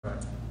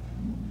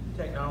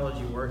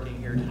Technology working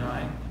here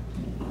tonight.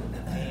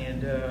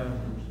 And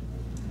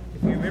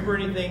if you remember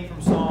anything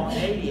from Psalm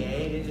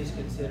 88, it is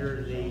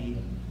considered the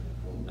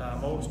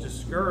most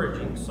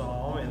discouraging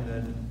psalm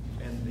in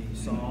the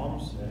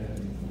Psalms.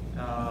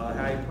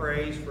 How he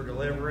prays for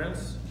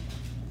deliverance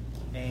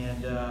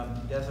and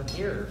doesn't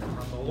hear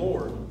from the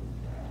Lord.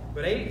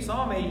 But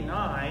Psalm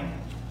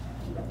 89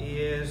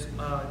 is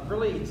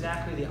really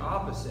exactly the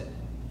opposite.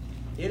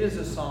 It is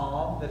a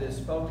psalm that is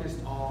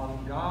focused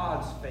on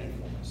God's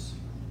faithfulness,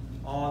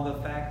 on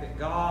the fact that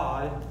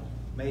God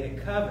made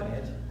a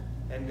covenant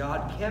and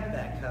God kept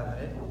that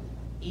covenant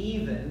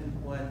even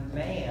when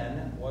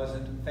man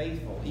wasn't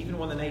faithful, even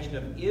when the nation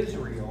of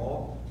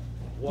Israel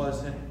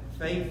wasn't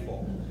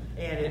faithful.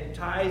 And it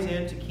ties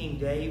into King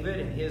David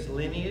and his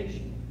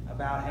lineage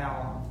about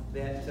how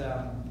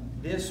that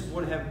this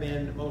would have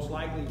been most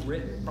likely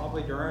written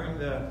probably during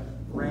the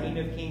reign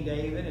of King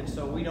David, and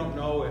so we don't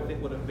know if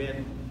it would have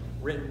been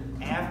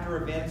written after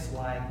events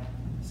like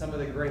some of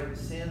the great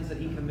sins that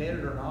he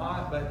committed or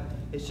not, but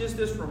it's just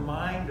this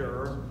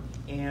reminder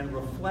and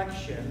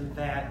reflection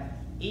that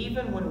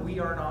even when we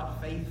are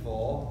not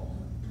faithful,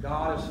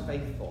 God is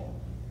faithful.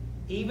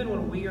 Even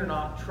when we are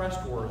not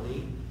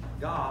trustworthy,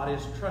 God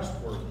is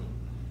trustworthy.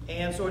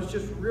 And so it's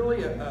just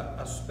really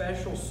a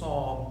special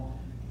psalm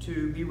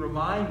to be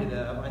reminded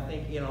of, I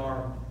think, in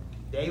our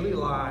daily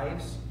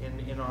lives,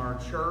 in our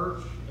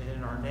church, and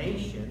in our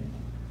nation.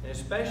 And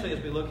especially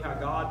as we look how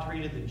God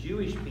treated the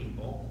Jewish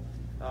people,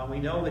 we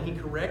know that he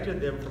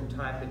corrected them from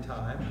time to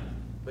time,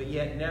 but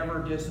yet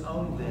never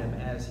disowned them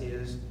as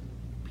his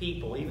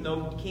people. Even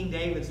though King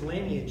David's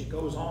lineage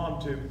goes on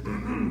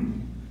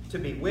to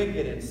be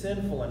wicked and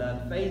sinful and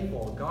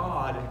unfaithful,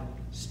 God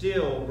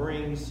still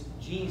brings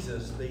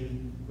Jesus, the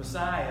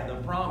Messiah, the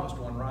promised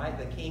one, right?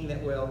 The king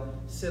that will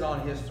sit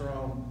on his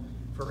throne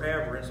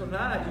forever. And so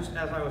now,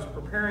 as I was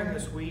preparing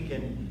this week,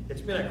 and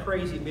it's been a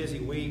crazy busy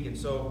week, and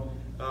so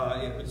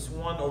it's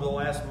one over the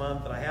last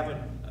month that I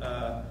haven't,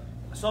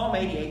 Psalm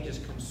 88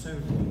 just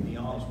consumed me, to be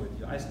honest with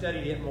you. I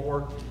studied it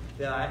more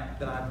than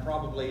I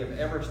probably have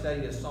ever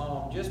studied a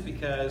psalm, just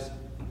because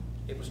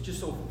it was just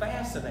so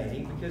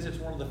fascinating, because it's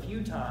one of the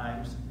few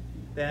times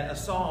that a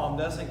psalm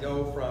doesn't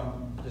go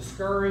from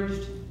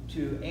discouraged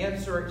to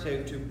answer,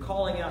 to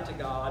calling out to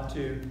God,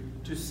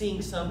 to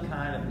seeing some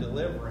kind of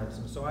deliverance.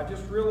 And so I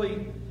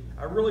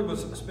really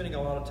was spending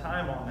a lot of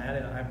time on that,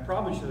 and I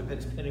probably should have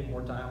been spending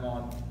more time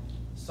on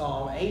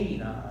Psalm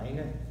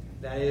 89,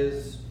 that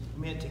is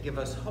meant to give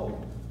us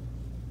hope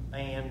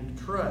and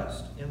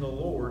trust in the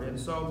Lord. And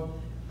so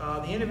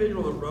the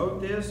individual that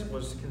wrote this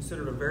was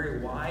considered a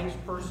very wise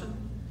person,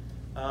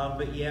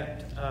 but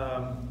yet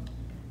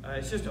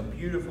it's just a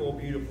beautiful,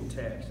 beautiful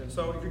text. And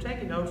so if you're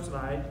taking notes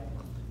tonight,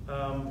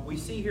 we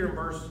see here in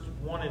verse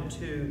 1 and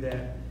 2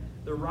 that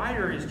the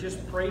writer is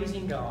just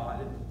praising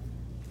God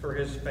for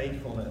his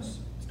faithfulness.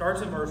 It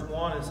starts in verse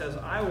 1 and says,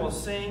 "I will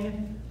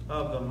sing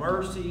of the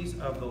mercies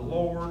of the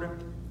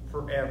Lord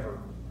forever.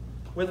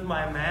 With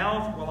my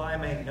mouth will I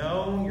make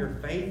known your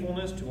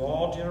faithfulness to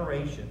all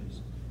generations.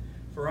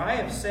 For I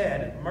have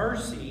said,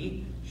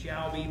 mercy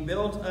shall be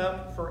built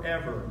up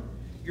forever.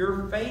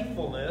 Your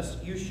faithfulness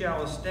you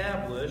shall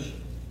establish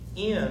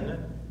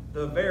in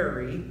the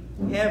very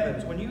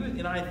heavens." When you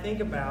and I think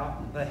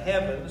about the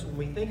heavens, when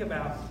we think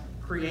about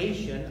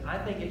creation, I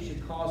think it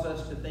should cause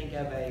us to think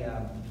of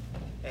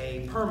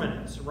a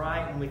permanence,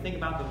 right? When we think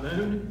about the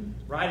moon,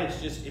 right,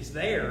 it's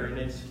there, and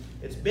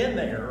it's been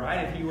there,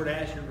 right? If you were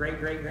to ask your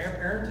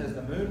great-great-grandparents, has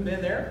the moon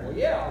been there? Well,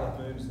 yeah,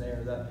 the moon's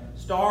there. The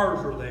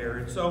stars are there.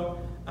 And so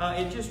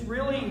it just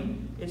really,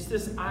 it's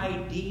this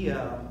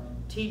idea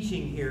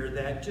teaching here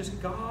that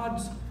just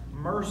God's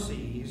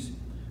mercies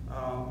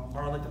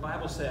are, like the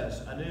Bible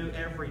says, anew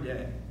every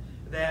day.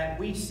 That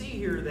we see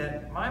here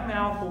that my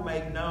mouth will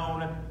make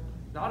known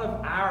not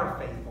of our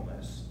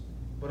faithfulness,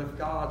 but of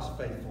God's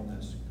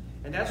faithfulness.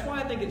 And that's why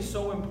I think it's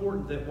so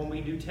important that when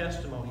we do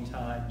testimony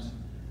times,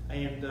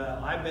 and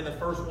I've been the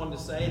first one to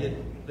say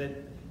that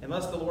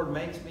unless the Lord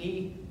makes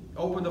me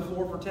open the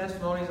floor for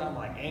testimonies, I'm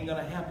like, ain't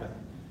going to happen.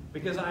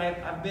 Because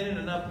I've been in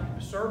enough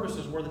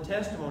services where the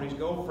testimonies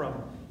go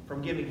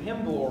from giving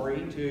Him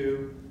glory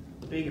to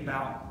being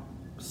about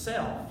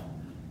self.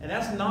 And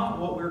that's not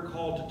what we're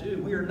called to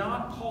do. We are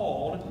not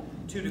called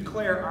to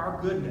declare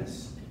our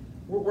goodness.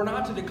 We're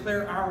not to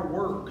declare our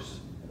works.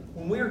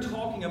 When we are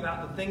talking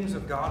about the things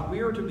of God, we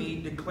are to be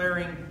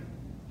declaring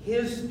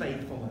His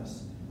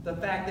faithfulness. The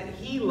fact that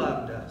He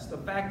loved us. The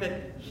fact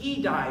that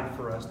He died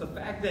for us. The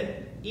fact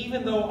that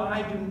even though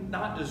I do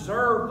not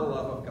deserve the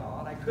love of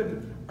God, I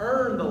couldn't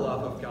earn the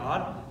love of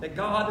God, that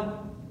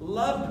God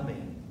loved me.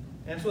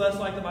 And so that's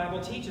like the Bible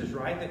teaches,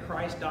 right? That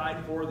Christ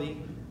died for the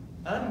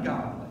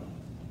ungodly.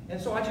 And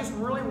so I just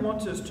really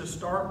want us to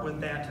start with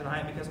that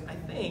tonight, because I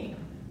think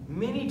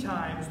many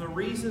times the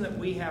reason that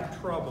we have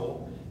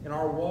trouble in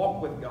our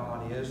walk with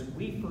God is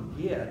we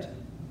forget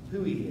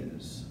who He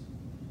is.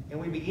 And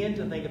we begin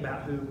to think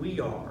about who we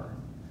are.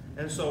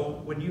 And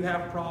so when you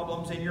have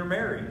problems in your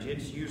marriage,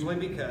 it's usually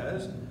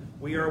because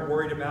We are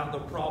worried about the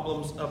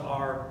problems of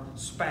our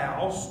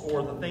spouse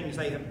or the things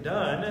they have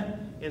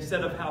done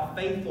instead of how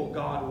faithful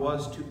God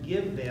was to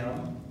give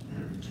them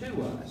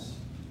to us.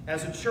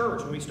 As a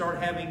church, when we start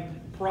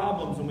having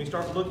problems, when we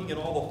start looking at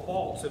all the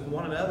faults in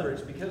one another,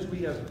 it's because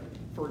we have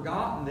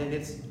forgotten that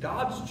it's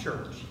God's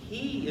church.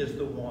 He is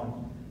the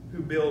one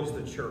who builds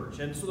the church.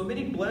 And so the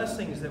many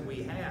blessings that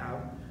we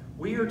have,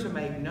 we are to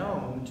make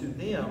known to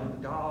them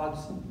God's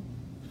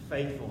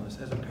faithfulness.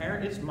 As a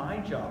parent, it's my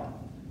job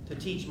to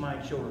teach my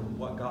children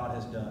what God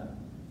has done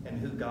and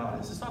who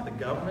God is. It's not the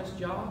government's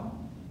job.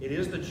 It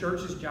is the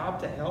church's job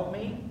to help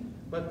me.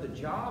 But the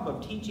job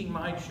of teaching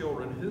my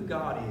children who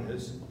God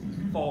is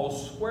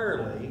falls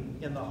squarely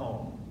in the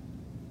home.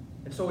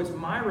 And so it's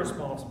my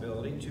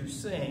responsibility to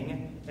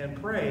sing and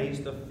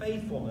praise the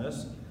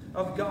faithfulness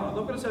of God.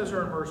 Look what it says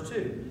here in verse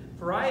 2.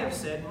 For I have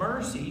said,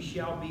 mercy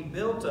shall be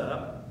built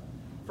up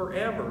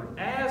forever.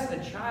 As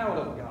a child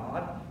of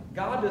God,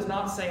 God does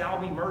not say,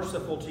 I'll be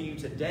merciful to you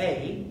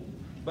today,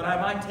 but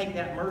I might take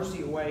that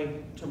mercy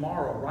away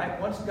tomorrow, right?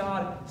 Once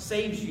God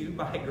saves you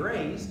by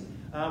grace,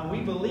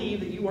 we believe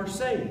that you are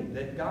saved,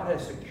 that God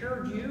has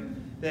secured you,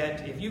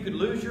 that if you could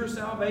lose your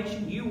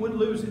salvation, you would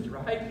lose it,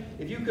 right?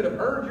 If you could have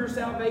earned your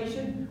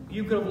salvation,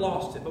 you could have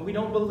lost it. But we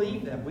don't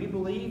believe that. We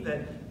believe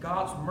that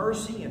God's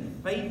mercy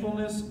and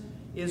faithfulness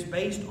is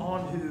based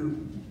on who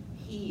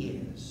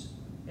He is.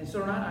 And so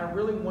tonight, I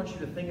really want you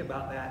to think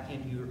about that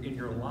in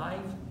your life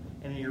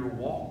and in your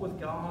walk with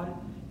God,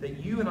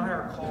 that you and I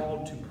are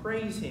called to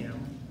praise Him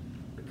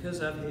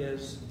because of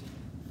His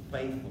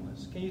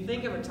faithfulness. Can you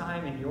think of a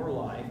time in your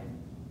life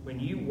when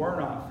you were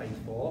not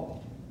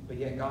faithful, but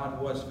yet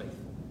God was faithful?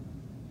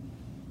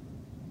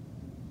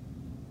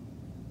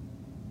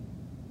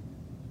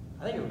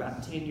 I think of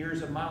about 10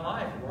 years of my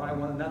life where I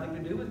wanted nothing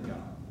to do with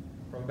God.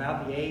 From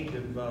about the age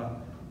of,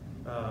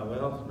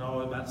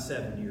 about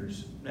 7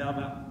 years.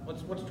 Now,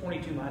 what's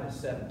 22 minus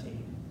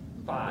 17?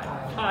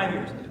 5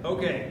 years.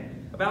 Okay.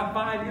 About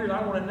 5 years,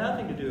 I wanted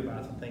nothing to do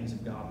about the things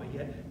of God. But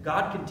yet,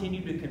 God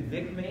continued to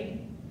convict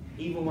me.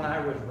 Even when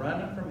I was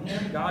running from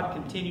Him, God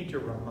continued to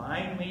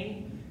remind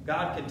me.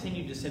 God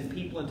continued to send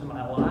people into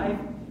my life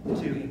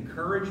to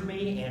encourage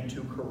me and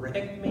to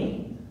correct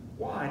me.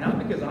 Why? Not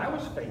because I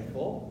was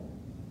faithful,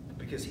 but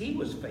because He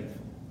was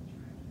faithful.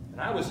 And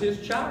I was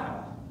His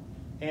child.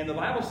 And the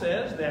Bible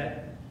says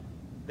that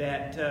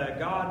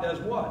God does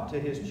what to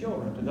His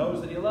children, to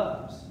those that He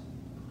loves?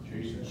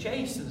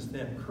 Chastens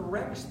them,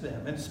 corrects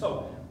them. And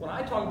so when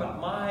I talk about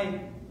my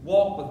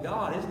walk with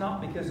God, it's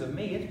not because of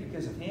me, it's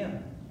because of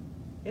Him.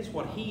 It's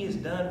what He has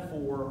done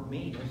for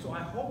me. And so I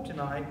hope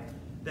tonight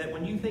that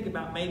when you think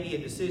about maybe a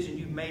decision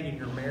you've made in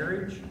your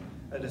marriage,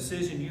 a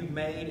decision you've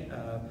made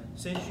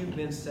since you've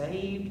been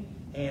saved,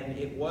 and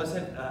it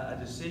wasn't a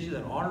decision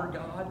that honored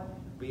God,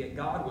 but yet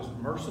God was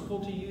merciful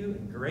to you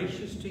and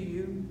gracious to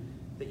you,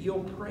 that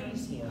you'll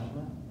praise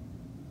Him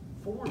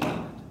for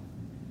that.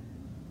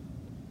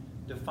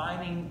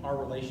 Defining our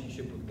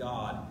relationship with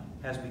God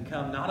has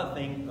become not a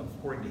thing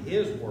according to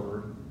His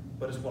Word,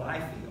 but it's what I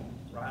feel.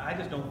 Right? I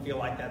just don't feel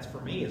like that's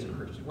for me as a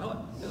Christian.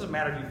 Well, it doesn't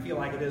matter if you feel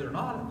like it is or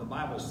not. If the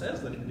Bible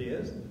says that it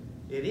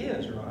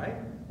is, right?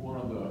 One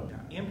of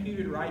the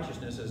imputed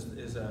righteousness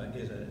is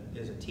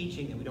a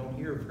teaching that we don't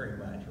hear very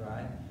much,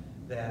 right?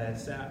 That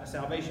at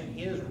salvation,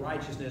 His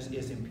righteousness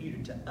is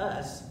imputed to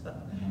us,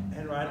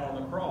 and right on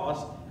the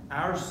cross,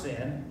 our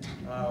sin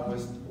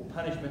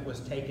punishment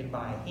was taken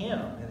by Him,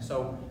 and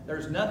so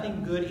there's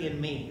nothing good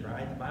in me,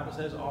 right? The Bible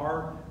says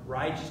our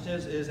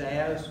righteousness is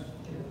as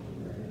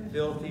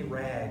filthy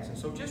rags. And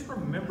so just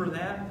remember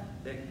that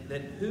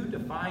who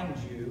defines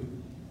you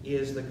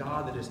is the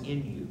God that is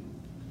in you,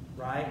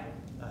 right?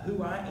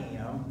 Who I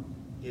am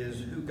is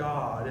who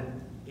God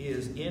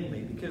is in me.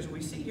 Because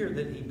we see here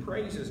that He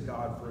praises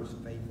God for His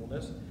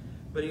faithfulness,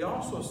 but He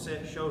also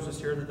shows us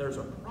here that there's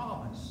a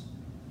promise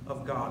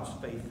of God's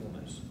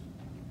faithfulness.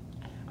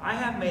 I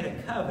have made a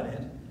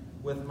covenant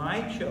with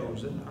my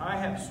chosen. I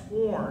have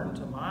sworn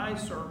to my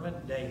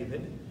servant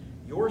David,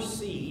 your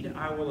seed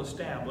I will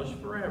establish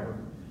forever,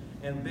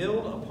 and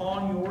build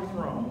upon your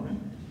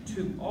throne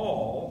to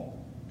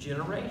all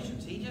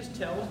generations. He just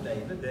tells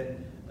David that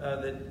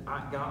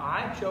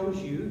I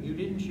chose you. You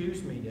didn't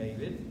choose me,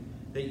 David.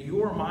 That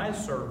you are my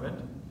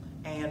servant,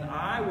 and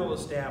I will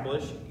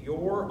establish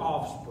your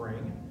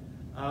offspring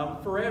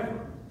forever.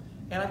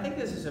 And I think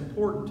this is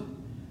important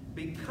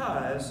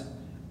because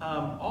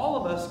all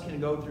of us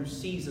can go through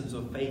seasons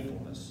of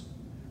faithfulness,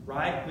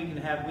 right? We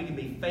can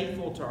be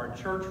faithful to our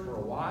church for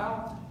a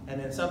while,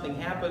 and then something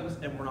happens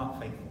and we're not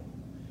faithful.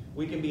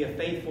 We can be a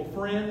faithful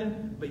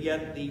friend, but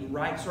yet the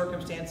right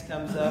circumstance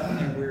comes up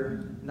and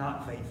we're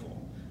not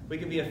faithful. We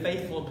can be a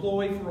faithful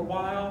employee for a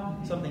while,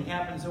 something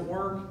happens at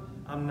work,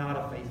 I'm not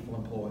a faithful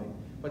employee.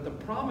 But the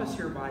promise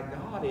here by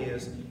God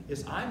is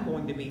I'm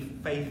going to be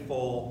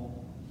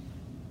faithful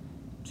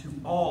to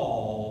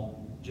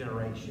all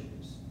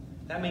generations.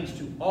 That means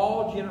to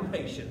all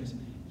generations,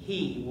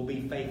 He will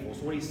be faithful.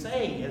 So what He's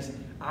saying is,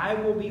 I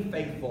will be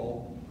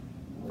faithful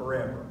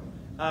forever.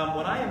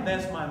 When I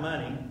invest my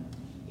money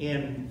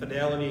in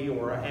Fidelity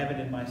or I have it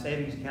in my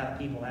savings account at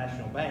People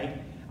National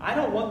Bank, I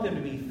don't want them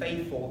to be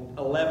faithful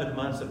 11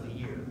 months of the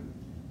year.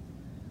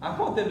 I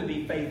want them to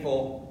be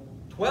faithful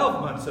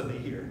 12 months of the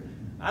year.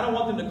 I don't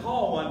want them to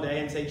call one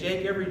day and say,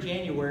 Jake, every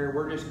January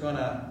we're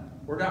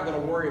not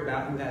going to worry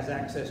about who has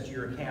access to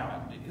your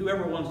account.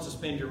 Whoever wants to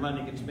spend your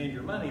money can spend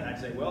your money. And I'd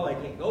say, well, they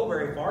can't go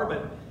very far,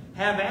 but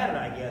have at it,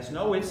 I guess.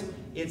 No, it's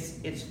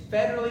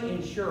federally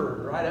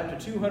insured, right up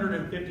to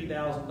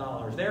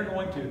 $250,000. They're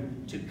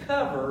going to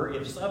cover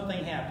if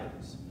something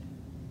happens.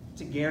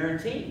 It's a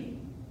guarantee.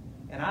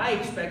 And I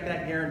expect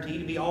that guarantee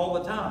to be all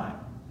the time.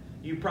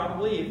 You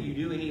probably, if you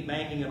do any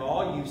banking at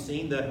all, you've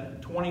seen the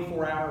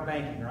 24-hour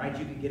banking, right?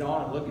 You can get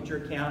on and look at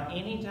your account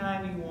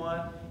anytime you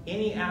want,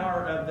 any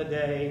hour of the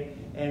day,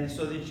 and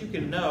so that you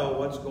can know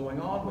what's going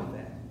on with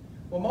that.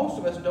 Well, most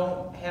of us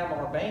don't have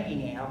our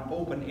banking app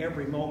open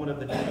every moment of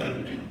the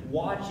day,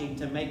 watching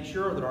to make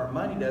sure that our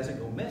money doesn't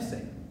go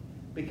missing,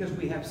 because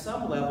we have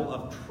some level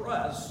of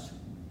trust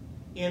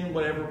in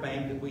whatever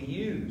bank that we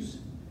use.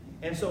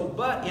 And so,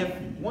 but if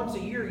once a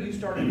year you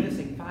started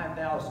missing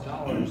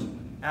 $5,000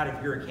 out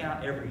of your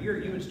account every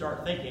year, you would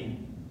start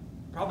thinking,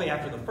 probably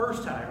after the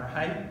first time,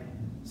 right?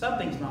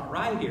 Something's not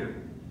right here.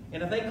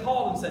 And if they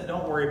called and said,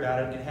 don't worry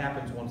about it, it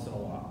happens once in a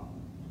while,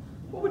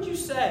 what would you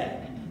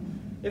say?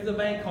 If the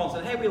bank called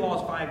and said, hey, we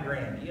lost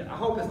 $5,000, I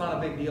hope it's not a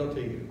big deal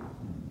to you.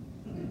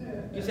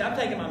 You see, I'm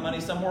taking my money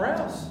somewhere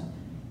else.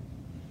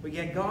 But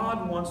yet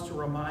God wants to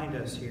remind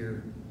us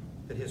here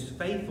that his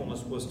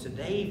faithfulness was to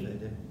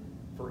David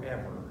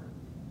forever.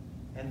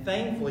 And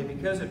thankfully,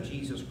 because of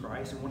Jesus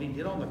Christ and what he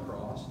did on the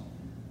cross,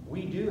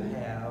 we do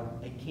have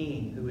a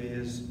king who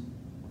is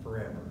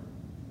forever.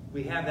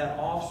 We have that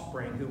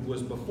offspring who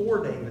was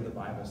before David, the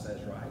Bible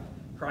says, right?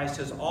 Christ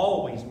has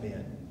always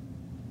been.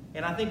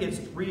 And I think it's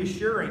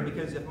reassuring,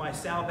 because if my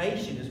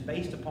salvation is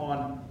based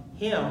upon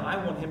him, I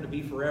want him to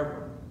be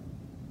forever.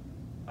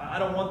 I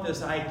don't want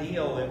this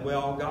ideal that,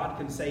 well, God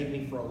can save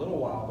me for a little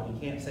while, but he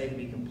can't save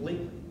me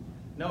completely.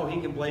 No, he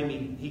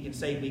can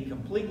save me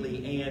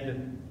completely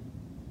and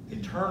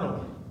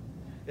eternally.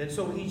 And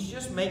so he's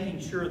just making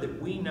sure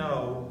that we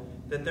know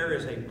that there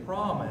is a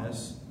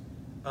promise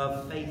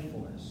of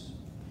faithfulness.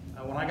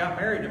 When I got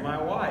married to my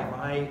wife,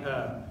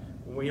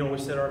 we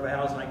said our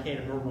vows, and I can't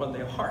remember what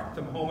they are at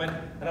the moment.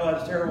 I know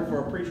that's terrible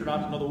for a preacher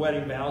not to know the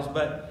wedding vows,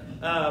 but,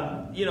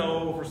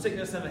 for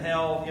sickness and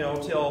health,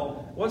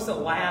 till, what's the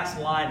last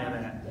line of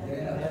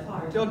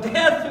that? Till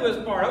death do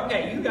us part.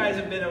 Okay, you guys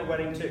have been at a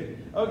wedding too.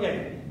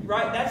 Okay,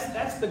 right,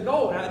 that's the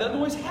goal. Now, it doesn't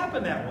always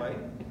happen that way,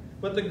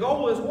 but the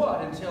goal is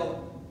what?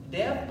 Until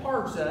death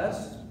parts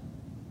us,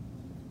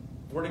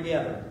 we're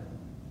together.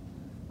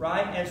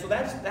 Right? And so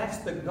that's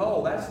the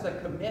goal. That's the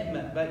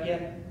commitment. But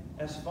yet,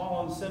 as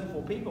fallen,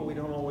 sinful people, we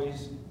don't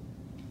always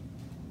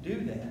do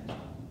that.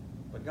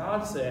 But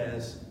God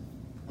says,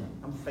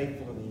 I'm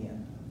faithful to the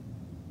end.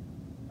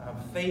 I'm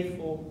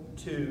faithful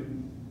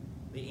to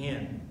the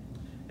end.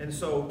 And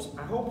so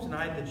I hope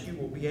tonight that you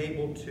will be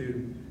able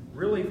to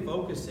really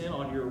focus in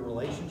on your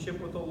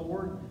relationship with the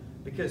Lord,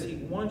 because he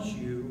wants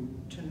you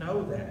to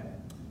know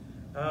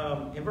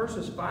that. In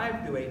verses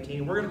 5 through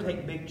 18, we're going to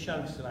take big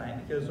chunks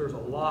tonight, because there's a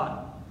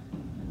lot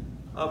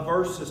of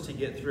verses to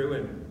get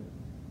through,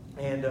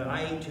 and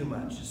I ate too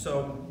much.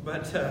 So,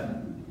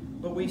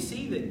 but we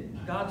see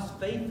that God's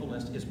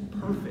faithfulness is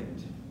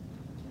perfect.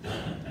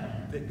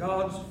 That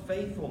God's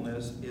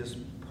faithfulness is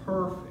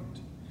perfect.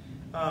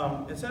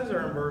 It says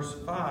there in verse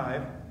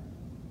 5,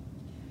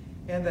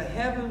 and the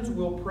heavens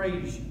will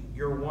praise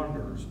your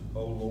wonders,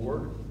 O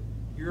Lord,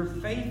 your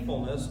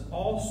faithfulness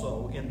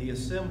also in the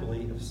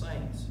assembly of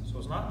saints. So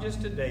it's not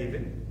just to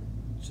David,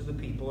 it's to the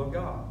people of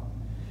God.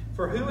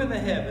 For who in the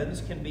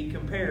heavens can be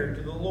compared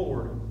to the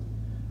Lord?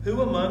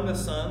 Who among the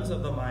sons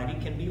of the mighty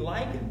can be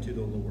likened to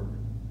the Lord?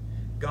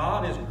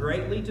 God is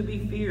greatly to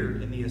be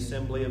feared in the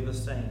assembly of the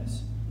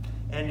saints,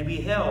 and to be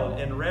held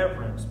in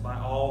reverence by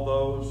all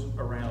those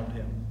around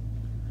him.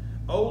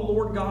 O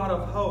Lord God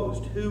of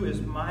hosts, who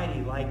is mighty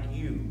like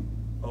you,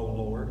 O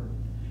Lord?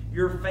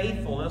 Your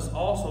faithfulness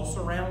also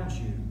surrounds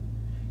you.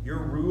 You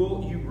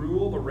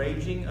rule the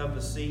raging of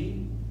the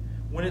sea.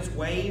 When its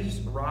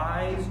waves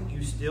rise,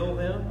 you still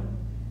them.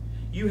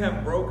 You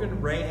have broken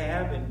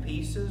Rahab in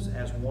pieces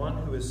as one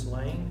who is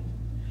slain.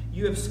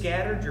 You have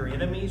scattered your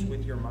enemies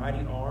with your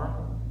mighty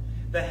arm.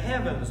 The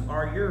heavens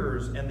are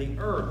yours, and the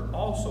earth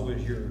also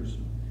is yours.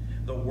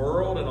 The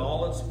world and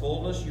all its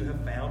fullness you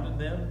have founded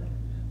them.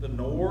 The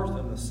north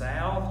and the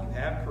south you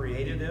have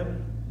created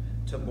them.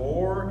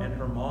 Tabor and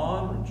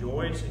Hermon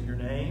rejoice in your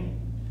name.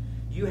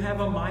 You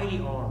have a mighty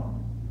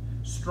arm.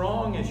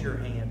 Strong is your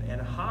hand, and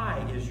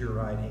high is your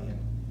right hand.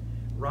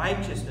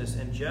 Righteousness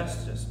and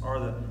justice are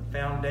the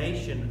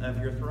foundation of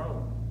your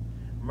throne.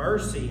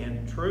 Mercy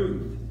and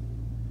truth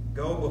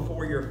go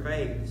before your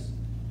face.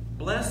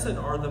 Blessed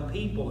are the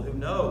people who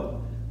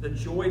know the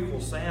joyful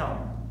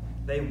sound.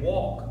 They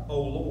walk, O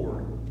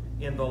Lord,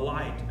 in the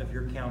light of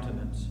your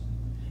countenance.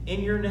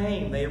 In your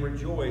name they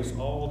rejoice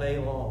all day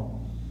long.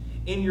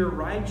 In your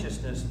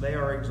righteousness they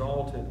are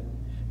exalted,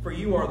 for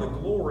you are the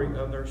glory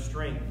of their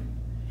strength,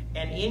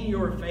 and in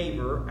your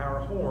favor our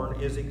horn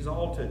is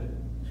exalted.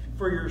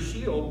 For your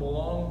shield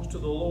belongs to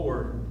the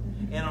Lord,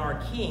 and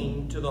our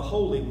King to the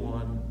Holy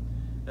One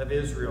of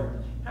Israel.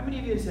 How many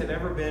of you have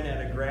ever been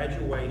at a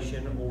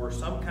graduation or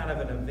some kind of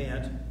an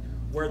event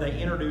where they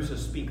introduce a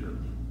speaker,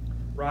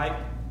 right?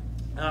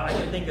 I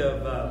can think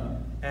of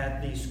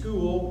at the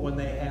school when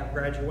they have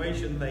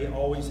graduation, they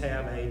always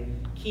have a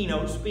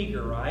keynote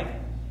speaker, right?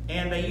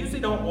 And they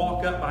usually don't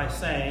walk up by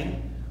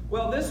saying,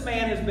 well, this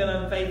man has been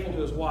unfaithful to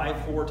his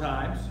wife 4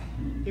 times.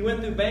 He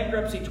went through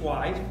bankruptcy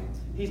twice.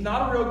 He's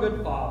not a real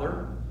good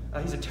father.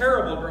 He's a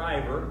terrible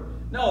driver.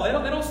 No, they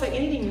don't say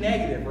anything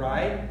negative,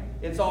 right?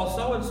 It's all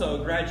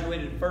so-and-so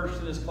graduated first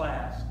in his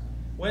class.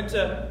 Went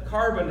to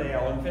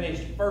Carbondale and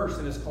finished first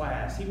in his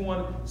class. He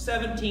won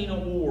 17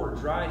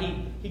 awards, right?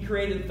 He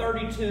created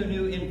 32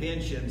 new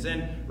inventions.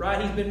 And,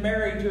 right, he's been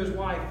married to his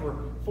wife for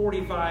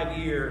 45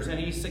 years. And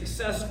he's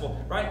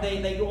successful, right?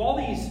 They do all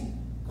these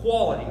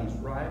qualities,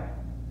 right?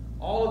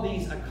 All of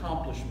these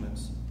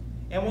accomplishments.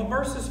 And what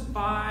verses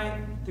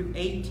 5 through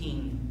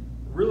 18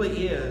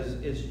 really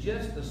is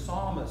just the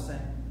psalmist saying,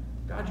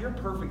 God, you're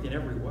perfect in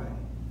every way.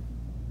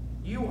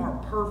 You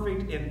are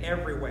perfect in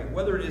every way,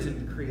 whether it is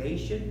in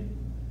creation.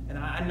 And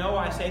I know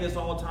I say this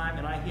all the time,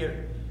 and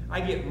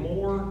I get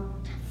more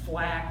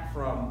flack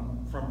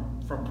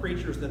from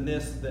preachers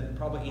than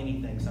probably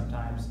anything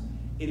sometimes.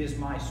 It is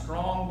my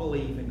strong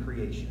belief in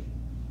creation.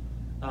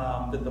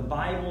 That the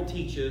Bible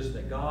teaches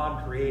that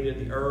God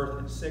created the earth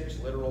in 6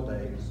 literal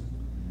days.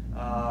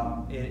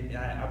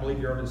 I believe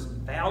the earth is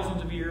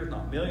thousands of years,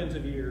 not millions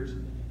of years,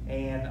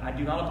 and I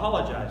do not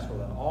apologize for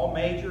that. All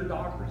major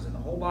doctrines in the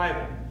whole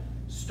Bible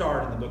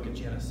start in the book of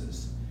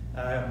Genesis.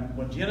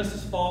 When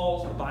Genesis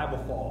falls, the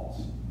Bible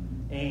falls.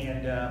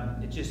 And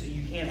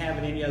you can't have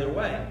it any other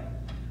way.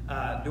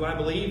 Do I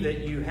believe that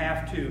you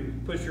have to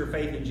put your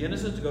faith in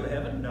Genesis to go to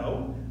heaven?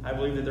 No. I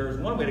believe that there is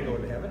one way to go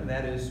to heaven, and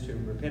that is to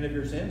repent of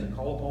your sins and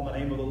call upon the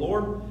name of the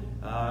Lord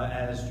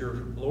as your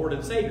Lord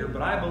and Savior.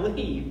 But I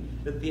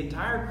believe that the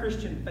entire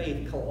Christian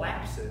faith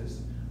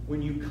collapses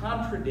when you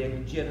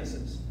contradict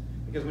Genesis.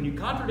 Because when you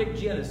contradict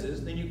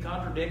Genesis, then you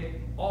contradict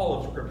all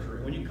of Scripture.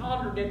 And when you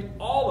contradict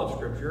all of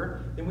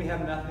Scripture, then we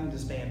have nothing to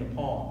stand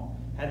upon.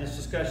 I had this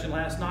discussion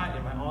last night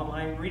in my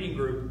online reading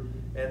group,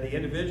 and the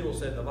individual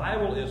said, the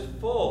Bible is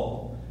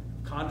full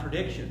of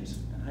contradictions.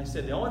 And I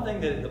said, the only thing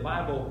that the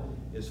Bible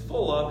is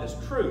full of is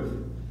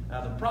truth.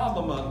 The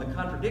problem of the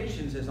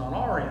contradictions is on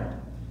our end.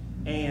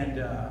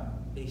 And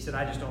he said,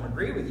 I just don't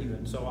agree with you.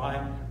 And so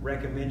I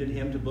recommended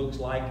him to books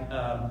like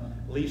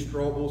Lee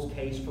Strobel's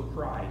Case for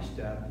Christ,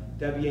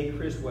 W.A.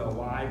 Criswell,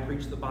 Why I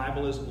Preach the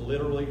Bible is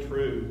Literally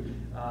True.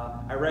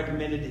 I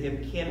recommended to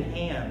him Ken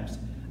Ham's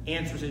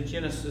Answers in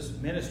Genesis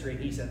Ministry.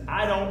 He said,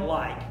 I don't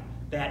like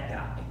that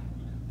guy.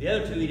 The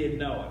other 2 he didn't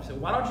know. I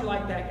said, why don't you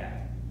like that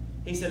guy?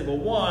 He said, well,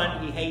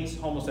 1, he hates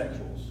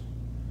homosexuals.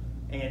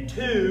 And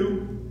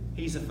 2,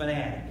 he's a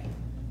fanatic.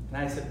 And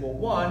I said, well,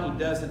 1, he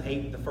doesn't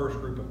hate the first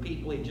group of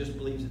people. He just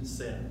believes it's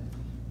sin.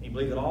 He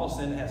believes that all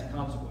sin has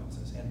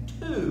consequences. And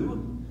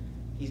 2,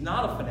 he's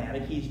not a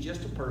fanatic. He's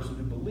just a person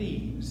who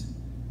believes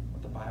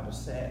what the Bible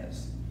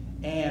says.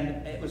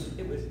 And it was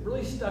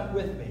really stuck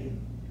with me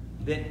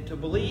that to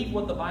believe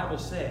what the Bible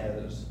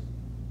says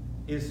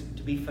is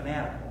to be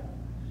fanatical.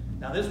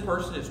 Now, this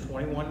person is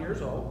 21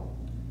 years old.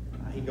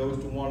 He goes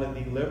to one of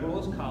the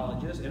liberalist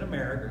colleges in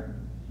America.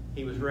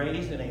 He was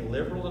raised in a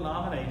liberal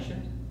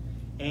denomination.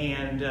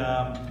 And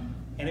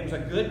it was a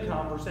good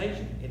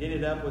conversation. It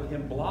ended up with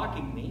him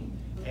blocking me.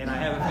 And I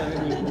have a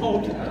feeling we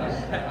won't.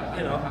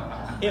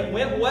 It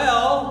went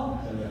well.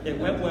 It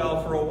went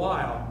well for a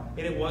while.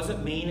 And it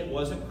wasn't mean. It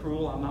wasn't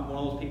cruel. I'm not one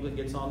of those people that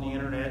gets on the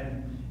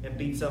internet and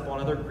beats up on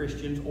other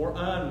Christians or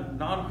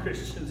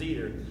non-Christians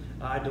either.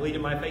 I deleted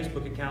my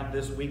Facebook account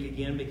this week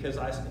again because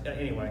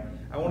anyway,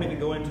 I won't even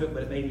go into it,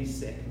 but it made me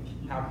sick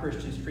how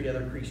Christians treat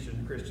other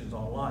Christians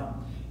online.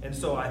 And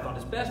so I thought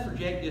it's best for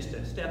Jake just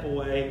to step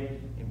away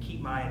and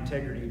keep my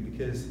integrity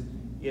because,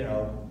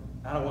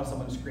 I don't want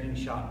someone to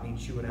screenshot me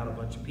chewing out a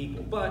bunch of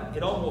people. But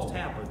it almost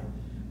happened.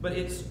 But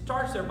it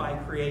starts there by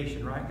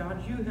creation, right?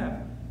 God, you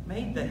have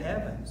made the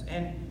heavens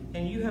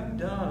and you have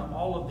done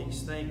all of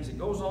these things. It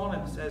goes on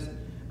and says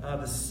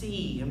the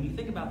sea. And you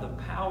think about the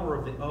power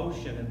of the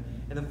ocean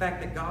and the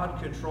fact that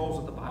God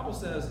controls it. The Bible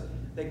says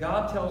that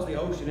God tells the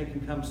ocean it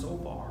can come so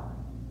far.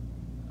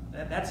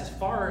 That's as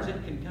far as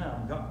it can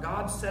come.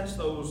 God sets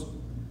those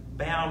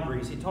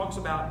boundaries. He talks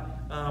about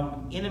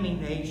enemy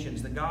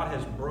nations, that God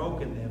has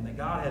broken them, that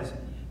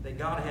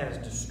God has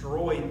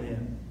destroyed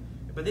them.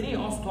 But then he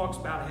also talks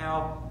about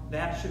how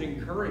that should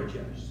encourage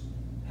us,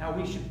 how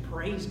we should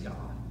praise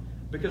God,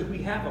 because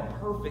we have a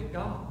perfect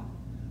God.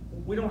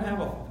 We don't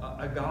have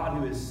a God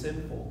who is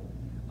sinful.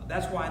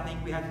 That's why I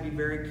think we have to be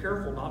very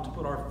careful not to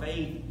put our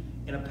faith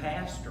in a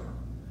pastor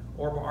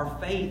or our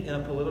faith in a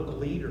political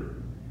leader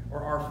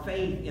or our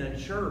faith in a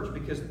church,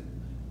 because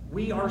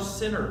we are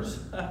sinners.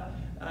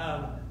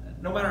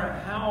 No matter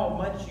how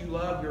much you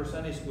love your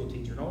Sunday school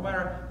teacher, no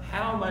matter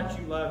how much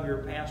you love your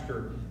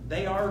pastor,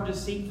 they are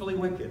deceitfully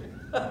wicked.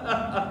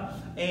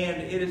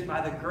 And it is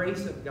by the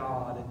grace of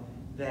God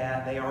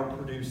that they are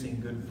producing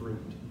good fruit.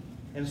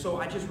 And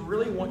so I just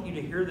really want you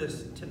to hear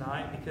this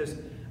tonight, because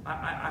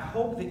I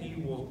hope that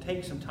you will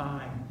take some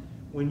time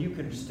when you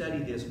can study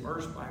this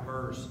verse by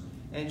verse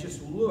and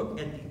just look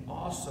at the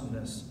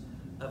awesomeness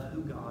of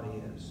who God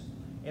is.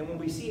 And when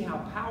we see how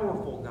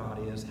powerful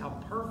God is, how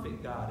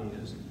perfect God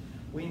is,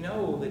 we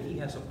know that He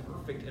has a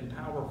perfect and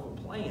powerful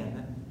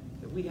plan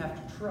that we have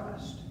to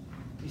trust.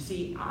 You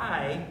see,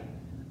 I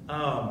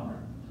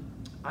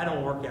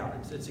don't work out.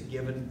 It's a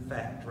given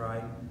fact,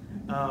 right?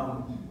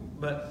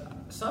 But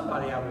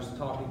somebody I was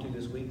talking to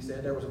this week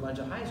said there was a bunch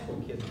of high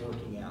school kids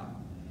working out.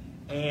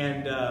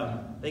 And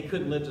they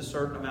couldn't lift a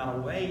certain amount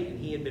of weight, and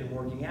he had been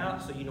working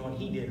out, so you know what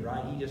he did,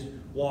 right? He just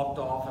walked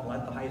off and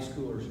let the high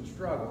schoolers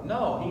struggle.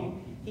 No,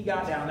 he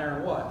got down there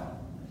and what?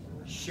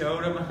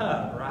 Showed them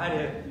up,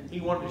 right? He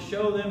wanted to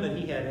show them that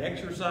he had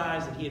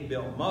exercised, that he had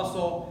built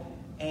muscle.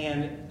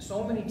 And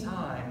so many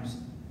times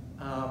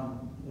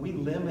we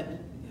limit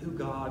who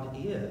God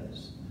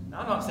is.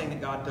 Now, I'm not saying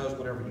that God does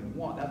whatever you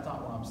want. That's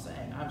not what I'm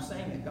saying. I'm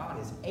saying that God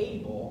is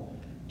able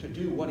to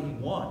do what He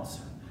wants.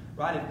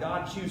 Right? If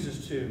God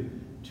chooses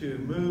to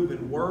move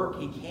and work,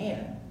 He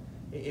can.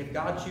 If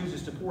God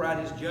chooses to pour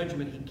out His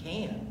judgment, He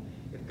can.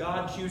 If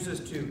God chooses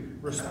to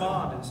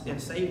respond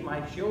and save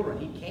my children,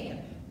 He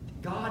can.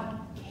 God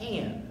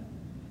can.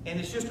 And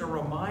it's just a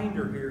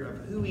reminder here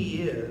of who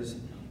He is,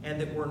 and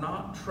that we're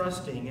not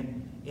trusting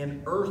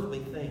in earthly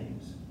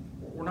things.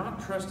 We're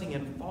not trusting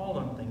in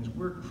fallen things.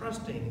 We're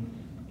trusting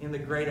in the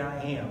great I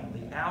Am,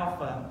 the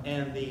Alpha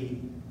and the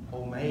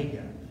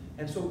Omega.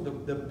 And so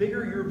the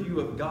bigger your view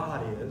of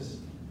God is,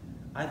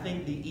 I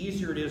think the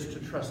easier it is to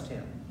trust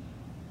Him.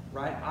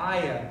 Right?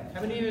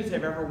 How many of you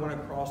have ever went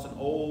across an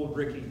old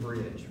rickety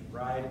bridge?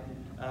 Right?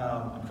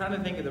 I'm trying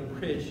to think of the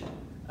bridge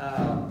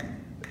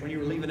when you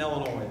were leaving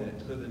Illinois.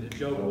 The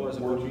joke was...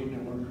 14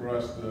 and went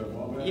across the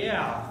Wabash?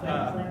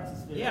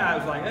 Yeah. I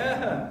was like,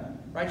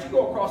 right? You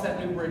go across that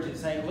new bridge in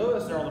St.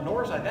 Louis, there on the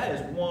north side, that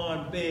is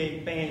one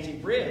big fancy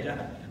bridge.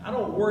 I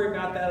don't worry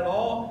about that at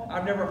all.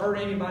 I've never heard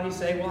anybody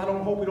say, well, I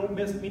don't hope we don't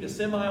meet a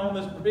semi on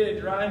this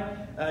bridge, right?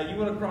 You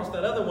went across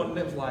that other one and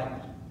it was like,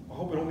 I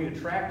hope we don't meet a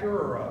tractor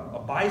or a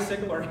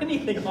bicycle or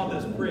anything on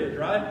this bridge,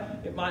 right?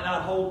 It might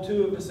not hold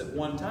two of us at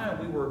one time.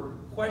 We were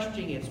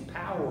questioning its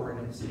power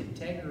and its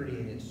integrity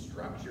and its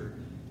structure.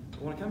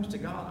 But when it comes to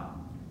God,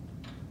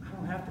 I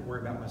don't have to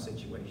worry about my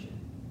situation.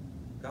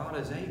 God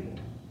is able.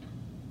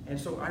 And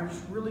so I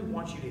just really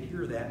want you to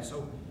hear that.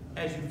 So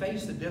as you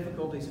face the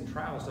difficulties and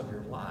trials of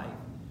your life,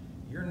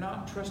 you're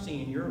not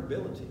trusting in your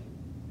ability.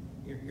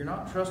 You're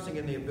not trusting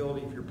in the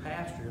ability of your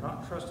pastor. You're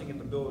not trusting in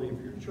the ability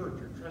of your church.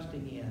 You're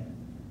trusting in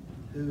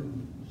who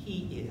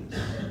He is.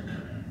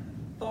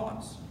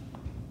 Thoughts?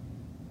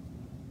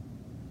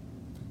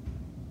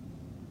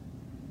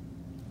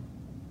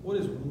 What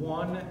is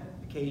one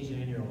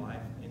occasion in your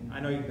life, and I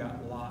know you've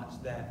got lots,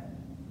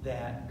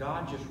 that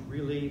God just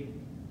really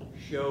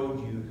showed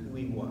you who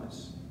He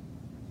was?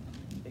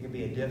 It could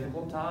be a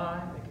difficult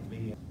time. It could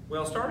be...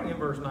 Well, starting in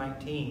verse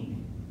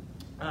 19,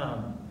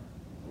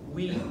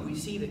 we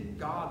see that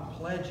God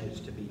pledges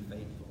to be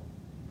faithful.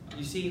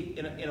 You see,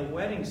 in a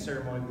wedding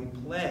ceremony, we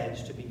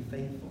pledge to be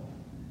faithful.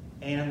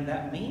 And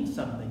that means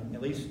something.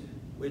 At least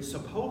it's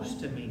supposed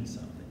to mean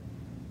something.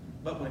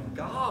 But when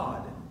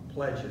God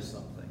pledges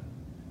something,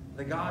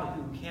 the God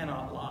who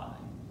cannot lie,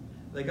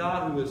 the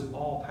God who is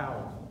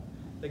all-powerful,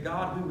 the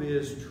God who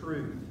is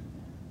truth,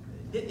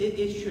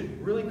 it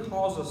should really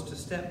cause us to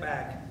step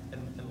back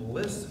and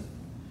listen.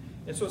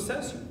 And so it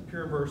says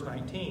here in verse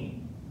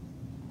 19,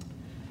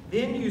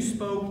 then you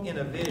spoke in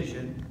a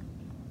vision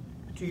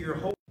to your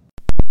whole...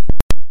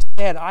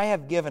 Said, I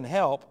have given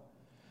help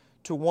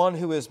to one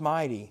who is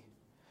mighty.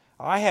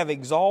 I have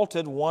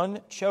exalted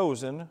one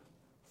chosen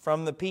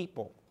from the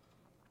people.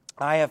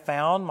 I have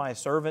found my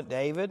servant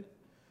David.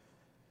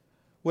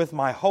 With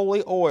my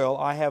holy oil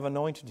I have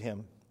anointed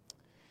him,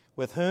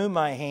 with whom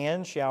my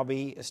hand shall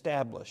be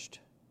established.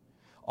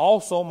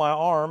 Also my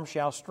arm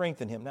shall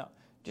strengthen him. Now,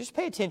 just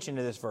pay attention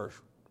to this verse.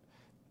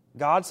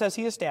 God says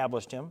He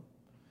established him.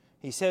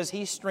 He says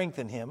He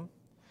strengthened him.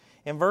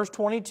 In verse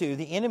 22,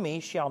 the enemy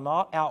shall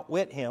not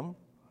outwit him,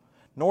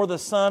 nor the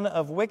son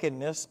of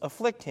wickedness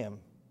afflict him.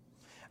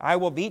 I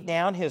will beat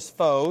down his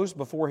foes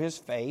before his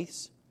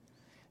face,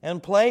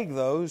 and plague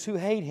those who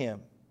hate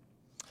him.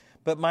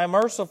 But my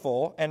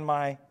merciful and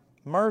my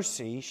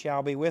mercy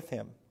shall be with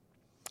him.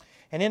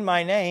 And in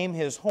my name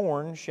his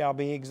horn shall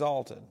be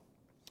exalted.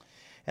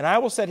 And I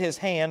will set his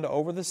hand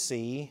over the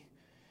sea,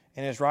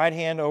 and his right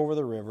hand over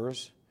the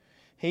rivers.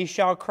 He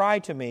shall cry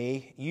to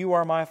me, You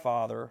are my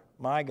Father,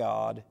 my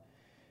God,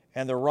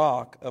 and the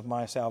rock of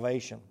my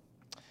salvation.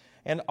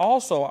 And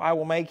also I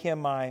will make him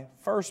my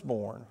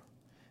firstborn,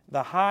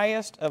 the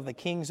highest of the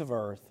kings of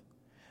earth.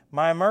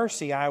 My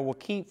mercy I will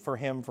keep for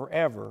him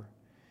forever,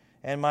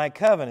 and my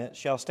covenant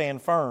shall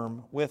stand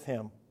firm with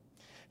him.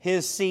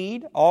 His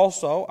seed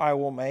also I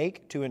will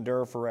make to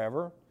endure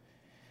forever,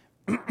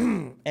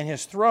 and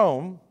his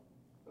throne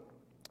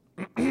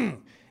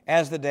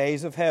as the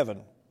days of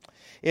heaven.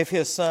 If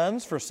his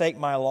sons forsake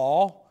my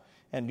law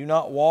and do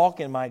not walk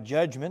in my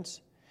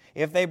judgments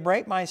If they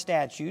break my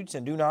statutes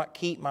and do not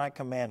keep my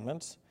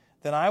commandments,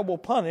 then I will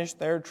punish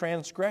their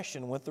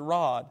transgression with the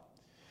rod,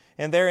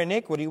 and their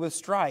iniquity with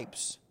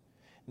stripes.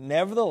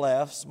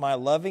 Nevertheless, my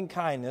loving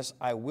kindness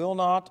I will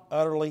not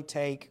utterly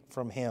take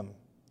from him,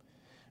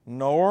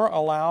 nor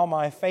allow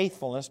my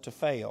faithfulness to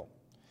fail.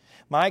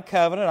 My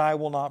covenant I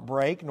will not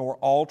break, nor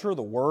alter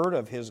the word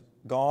of his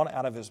gone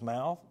out of his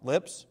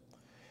lips.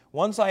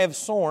 Once I have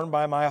sworn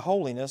by my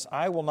holiness,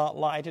 I will not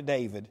lie to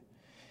David.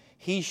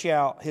 His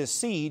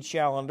seed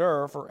shall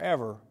endure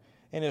forever,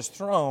 and his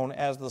throne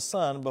as the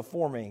sun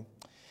before me.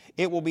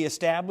 It will be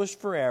established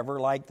forever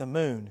like the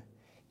moon,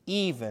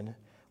 even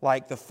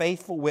like the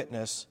faithful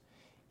witness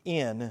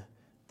in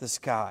the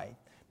sky.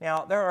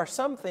 Now, there are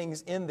some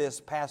things in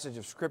this passage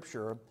of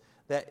Scripture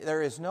that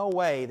there is no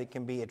way that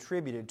can be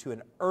attributed to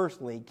an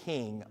earthly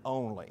king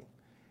only,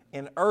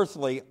 an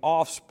earthly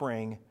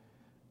offspring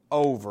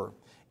over.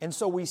 And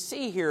so we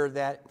see here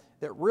that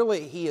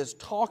really he is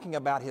talking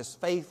about his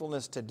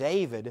faithfulness to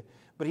David,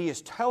 but he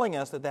is telling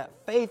us that that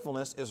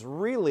faithfulness is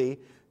really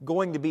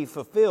going to be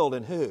fulfilled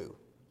in who?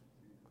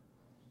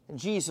 In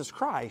Jesus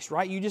Christ,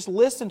 right? You just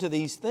listen to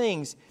these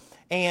things,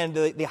 and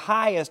the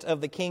highest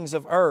of the kings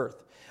of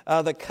earth,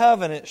 the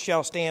covenant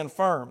shall stand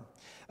firm.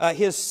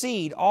 His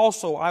seed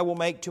also I will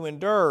make to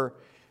endure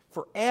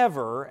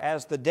forever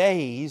as the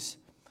days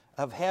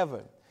of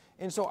heaven.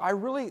 And so I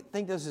really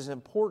think this is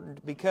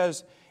important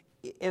because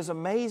as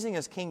amazing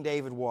as King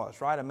David was,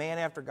 right, a man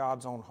after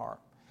God's own heart,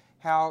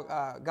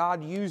 how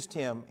God used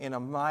him in a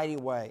mighty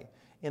way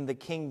in the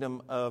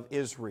kingdom of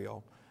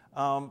Israel.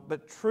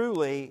 But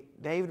truly,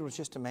 David was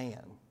just a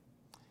man.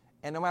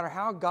 And no matter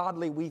how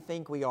godly we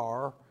think we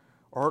are,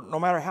 or no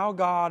matter how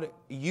God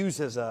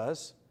uses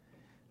us,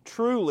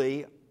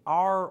 truly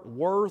our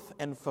worth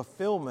and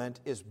fulfillment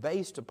is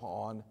based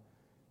upon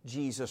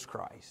Jesus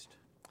Christ.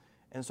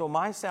 And so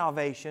my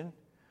salvation,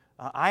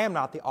 I am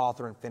not the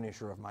author and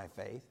finisher of my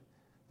faith.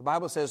 The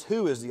Bible says,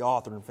 who is the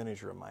author and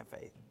finisher of my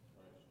faith?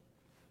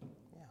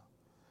 Yeah.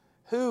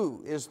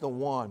 Who is the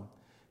one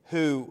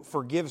who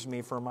forgives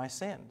me for my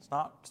sins?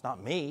 It's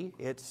not me,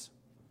 it's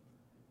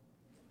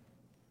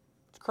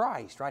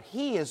Christ, right?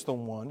 He is the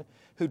one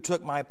who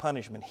took my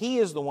punishment. He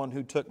is the one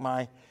who took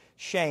my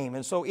shame.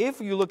 And so if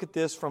you look at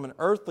this from an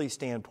earthly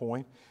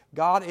standpoint,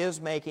 God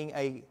is making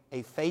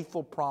a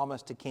faithful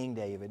promise to King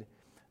David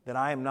that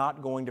I am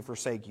not going to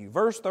forsake you.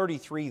 Verse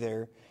 33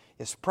 there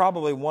is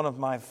probably one of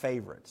my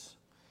favorites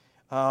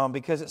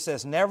because it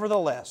says,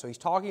 nevertheless. So he's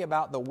talking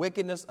about the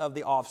wickedness of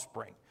the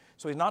offspring.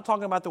 So he's not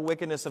talking about the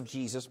wickedness of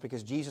Jesus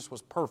because Jesus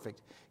was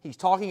perfect. He's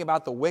talking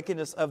about the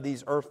wickedness of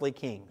these earthly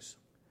kings.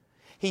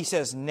 He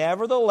says,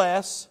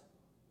 nevertheless,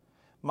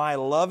 my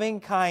loving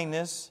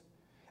kindness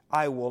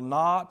I will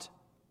not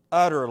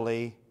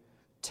utterly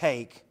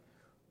take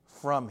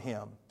from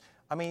him.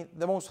 I mean,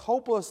 the most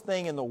hopeless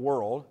thing in the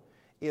world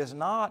is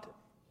not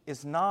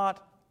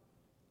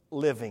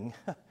living.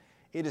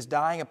 It is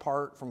dying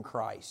apart from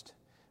Christ.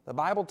 The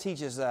Bible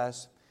teaches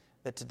us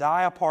that to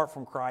die apart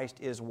from Christ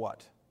is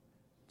what?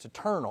 It's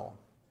eternal.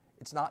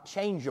 It's not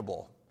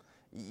changeable.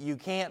 You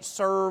can't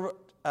serve,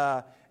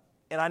 and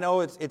I know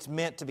it's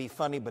meant to be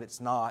funny, but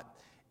it's not.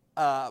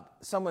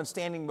 Someone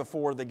standing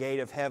before the gate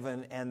of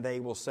heaven and they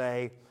will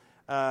say,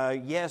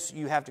 yes,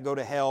 you have to go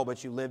to hell,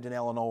 but you lived in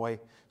Illinois,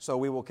 so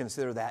we will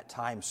consider that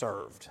time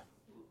served.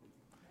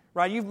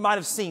 Right? You might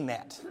have seen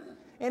that.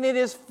 And it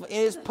is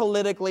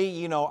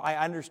politically, I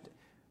understand,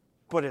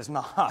 but it's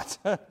not.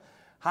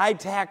 High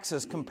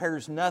taxes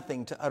compares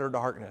nothing to utter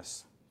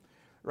darkness.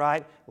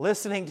 Right?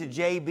 Listening to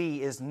JB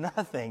is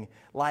nothing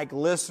like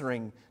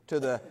listening to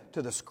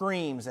the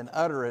screams and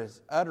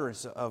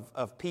utterance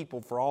of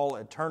people for all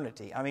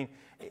eternity. I mean,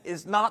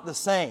 it's not the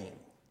same.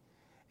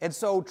 And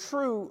so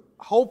true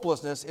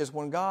hopelessness is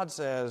when God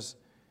says,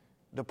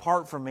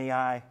 depart from me,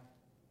 I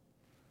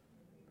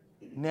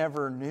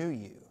never knew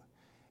you.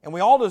 And we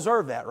all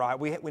deserve that, right?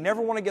 We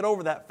never want to get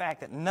over that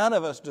fact that none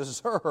of us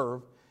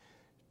deserve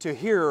to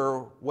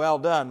hear, well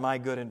done, my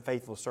good and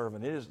faithful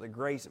servant. It is the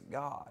grace of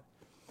God.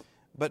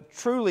 But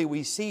truly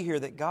we see here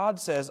that God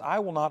says, I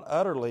will not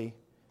utterly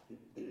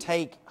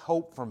take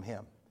hope from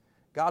him.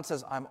 God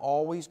says, I'm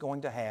always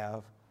going to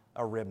have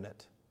a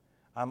remnant.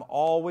 I'm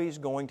always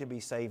going to be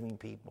saving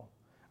people.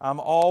 I'm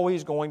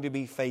always going to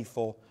be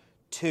faithful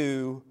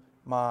to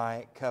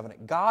my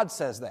covenant. God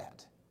says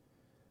that.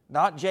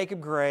 Not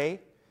Jacob Gray,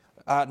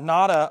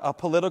 not a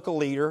political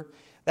leader.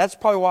 That's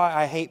probably why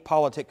I hate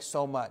politics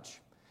so much.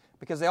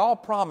 Because they all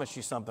promise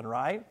you something,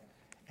 right?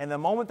 And the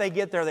moment they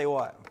get there, they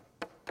what?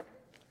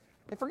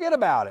 They forget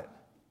about it.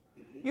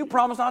 You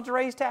promise not to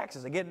raise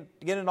taxes. They get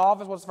into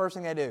office, what's the first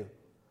thing they do?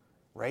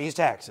 Raise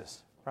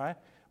taxes, right?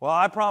 Well,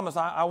 I promise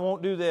I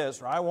won't do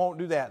this or I won't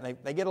do that. And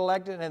they get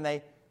elected and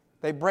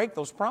they break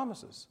those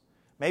promises.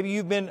 Maybe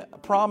you've been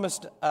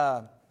promised, And then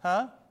they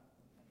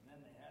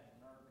had the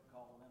nerve to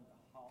call them the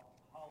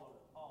Hollow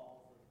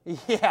Hall.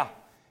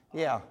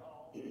 Yeah.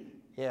 Holy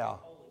Chamber.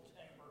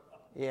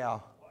 Yeah.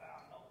 Wow,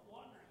 no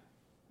wonder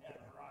you had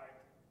it right.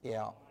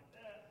 Yeah. Like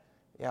that.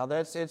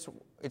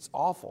 Yeah, it's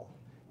awful.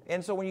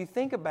 And so when you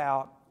think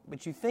about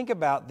but you think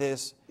about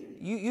this,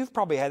 you've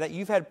probably had that.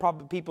 You've had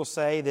probably people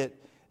say that,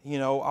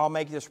 I'll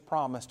make this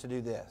promise to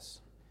do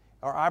this,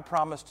 or I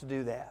promise to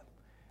do that.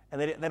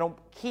 And they don't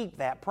keep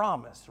that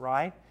promise,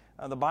 right?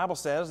 The Bible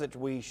says that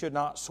we should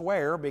not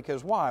swear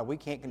because why? We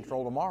can't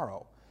control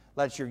tomorrow.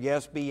 Let your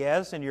yes be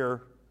yes and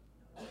your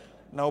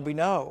no be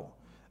no.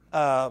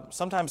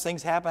 Sometimes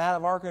things happen out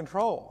of our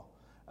control.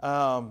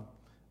 The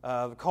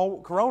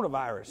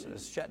coronavirus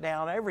has shut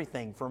down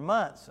everything for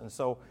months. And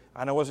so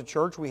I know as a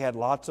church we had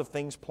lots of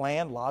things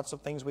planned, lots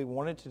of things we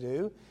wanted to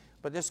do,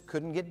 but just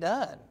couldn't get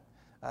done.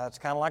 It's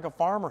kind of like a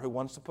farmer who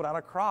wants to put out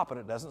a crop and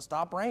it doesn't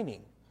stop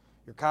raining.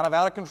 You're kind of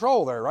out of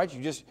control there, right?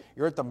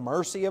 You're at the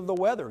mercy of the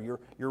weather. You're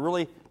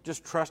really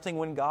just trusting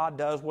when God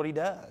does what He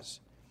does.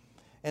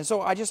 And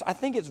so I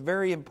think it's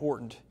very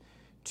important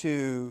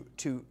to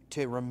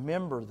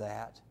remember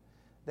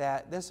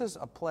that this is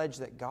a pledge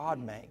that God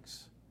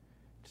makes.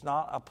 It's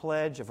not a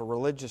pledge of a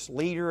religious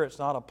leader. It's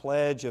not a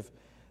pledge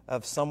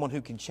of someone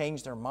who can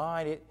change their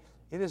mind.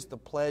 It is the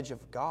pledge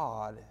of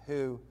God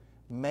who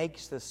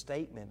makes this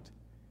statement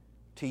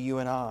to you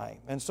and I.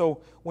 And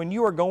so when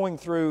you are going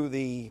through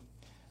the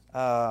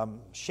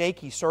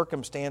shaky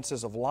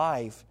circumstances of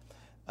life,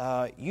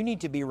 you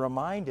need to be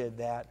reminded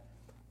that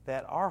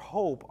our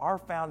hope, our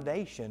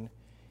foundation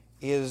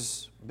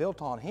is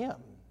built on Him.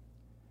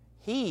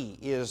 He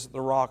is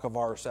the rock of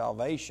our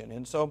salvation.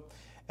 And so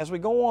as we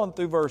go on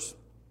through verse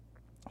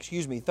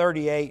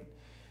 38,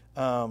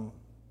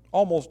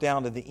 almost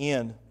down to the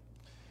end,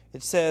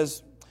 it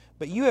says,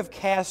 "But you have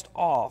cast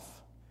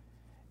off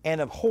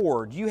and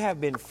abhorred, you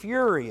have been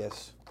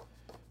furious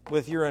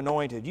with your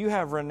anointed. You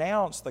have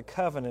renounced the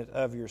covenant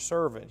of your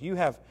servant. You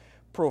have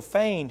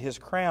profaned His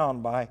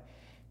crown by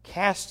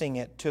casting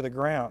it to the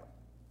ground.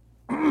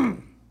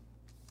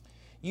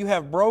 You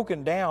have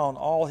broken down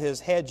all His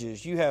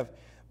hedges. You have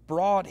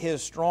brought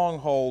His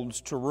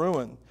strongholds to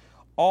ruin.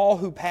 All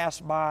who pass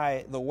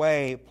by the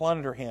way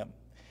plunder Him.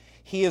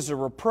 He is a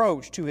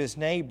reproach to His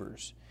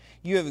neighbors.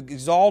 You have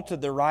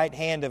exalted the right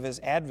hand of His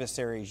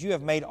adversaries. You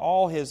have made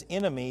all His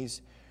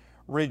enemies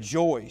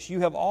rejoice.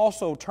 You have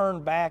also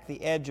turned back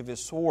the edge of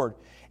His sword,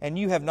 and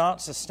you have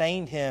not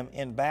sustained Him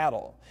in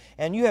battle.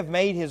 And you have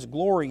made His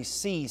glory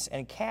cease,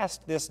 and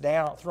cast this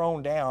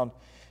throne down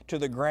to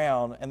the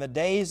ground, and the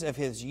days of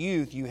His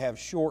youth you have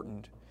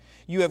shortened.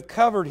 You have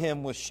covered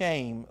Him with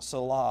shame,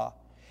 Selah.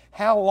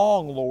 How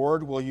long,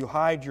 Lord, will you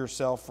hide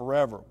yourself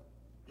forever?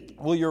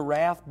 Will your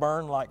wrath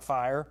burn like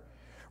fire?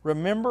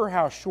 Remember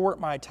how short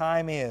my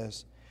time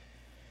is.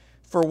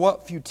 For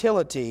what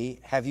futility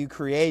have you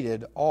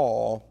created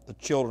all the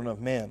children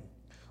of men?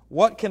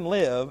 What can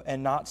live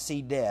and not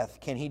see death?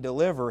 Can he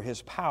deliver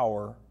his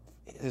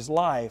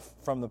life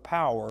from the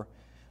power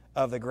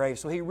of the grave?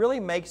 So he really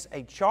makes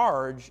a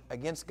charge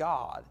against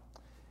God.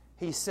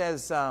 He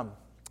says,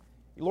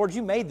 Lord,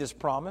 you made this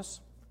promise.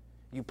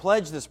 You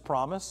pledged this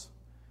promise.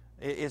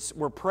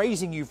 We're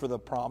praising you for the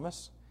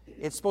promise.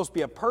 It's supposed to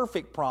be a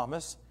perfect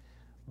promise,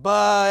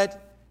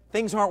 but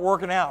things aren't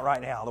working out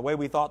right now the way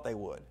we thought they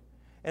would.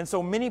 And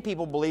so many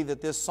people believe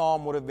that this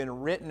psalm would have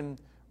been written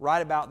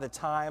right about the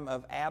time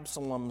of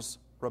Absalom's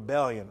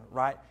rebellion,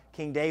 right?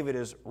 King David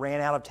ran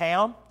out of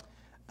town.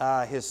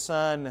 His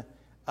son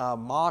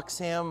mocks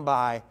him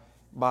by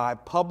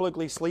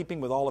publicly sleeping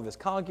with all of his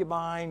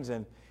concubines,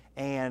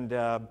 and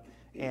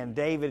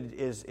David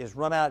is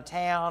run out of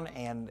town,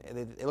 and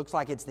it looks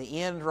like it's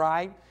the end,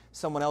 right?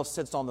 Someone else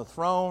sits on the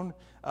throne.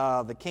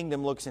 The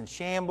kingdom looks in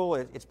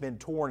shambles. It's been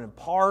torn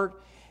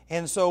apart.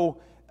 And so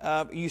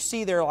you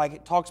see there, like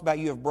it talks about,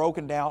 you have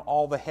broken down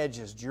all the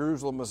hedges.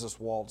 Jerusalem was this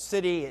walled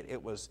city.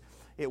 It was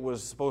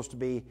supposed to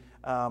be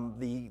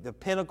the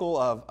pinnacle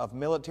of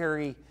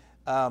military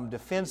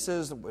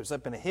defenses. It was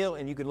up in a hill,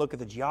 and you can look at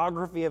the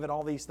geography of it,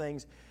 all these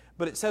things.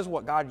 But it says,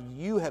 what, God,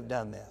 you have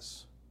done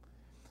this.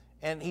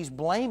 And he's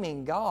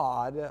blaming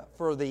God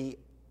for the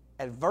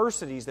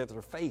adversities that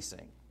they're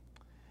facing.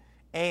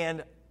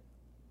 And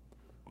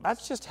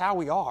that's just how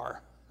we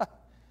are.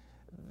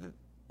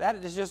 That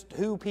is just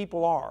who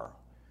people are.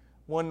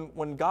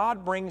 When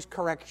God brings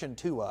correction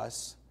to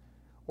us,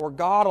 or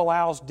God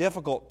allows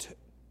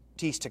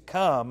difficulties to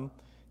come,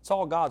 it's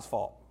all God's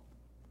fault.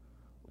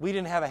 We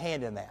didn't have a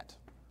hand in that.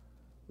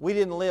 We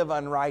didn't live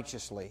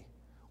unrighteously.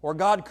 Or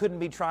God couldn't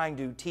be trying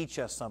to teach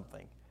us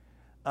something.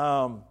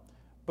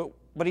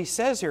 But he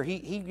says here,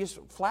 he just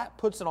flat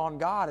puts it on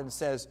God and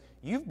says,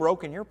 you've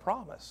broken your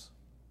promise.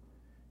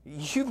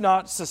 You've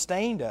not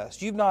sustained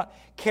us. You've not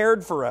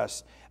cared for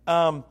us.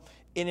 And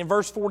in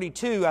verse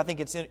 42, I think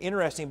it's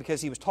interesting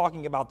because he was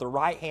talking about the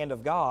right hand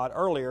of God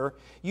earlier.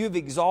 You've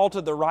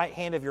exalted the right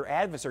hand of your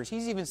adversaries.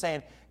 He's even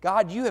saying,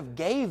 God, you have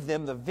gave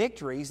them the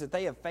victories that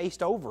they have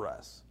faced over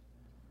us.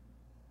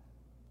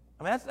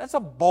 I mean, that's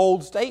a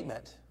bold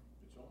statement.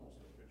 It's almost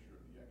a picture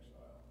of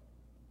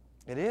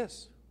the exile. It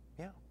is.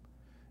 Yeah,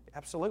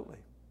 absolutely.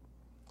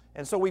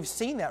 And so we've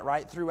seen that,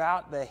 right,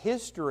 throughout the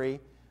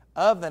history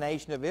of the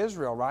nation of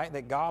Israel, right,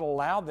 that God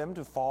allowed them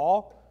to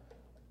fall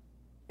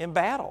in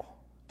battle,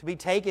 to be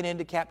taken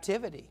into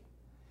captivity.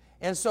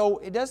 And so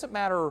it doesn't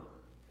matter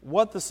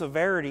what the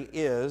severity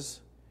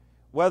is,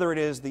 whether it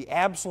is the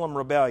Absalom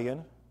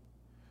rebellion,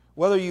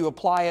 whether you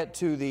apply it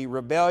to the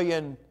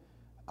rebellion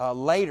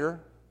later,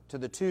 to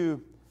the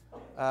two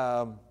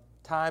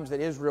times that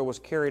Israel was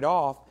carried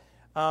off,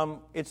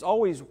 it's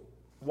always,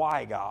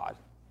 why God,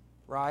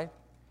 right?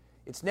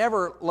 It's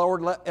never,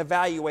 Lord,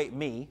 evaluate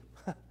me.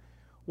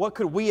 What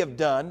could we have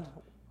done,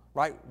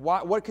 right?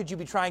 What could you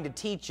be trying to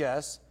teach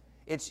us?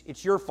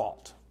 It's your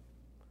fault.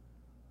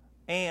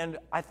 And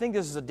I think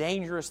this is a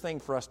dangerous thing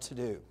for us to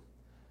do,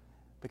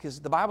 because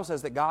the Bible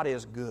says that God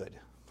is good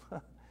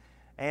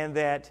and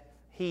that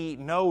He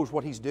knows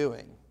what He's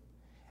doing,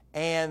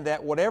 and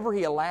that whatever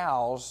He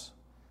allows,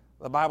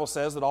 the Bible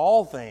says that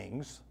all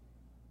things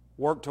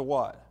work to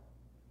what?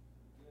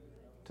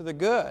 To the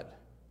good,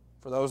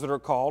 for those that are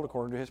called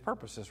according to His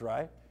purposes,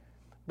 right?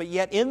 But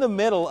yet in the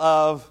middle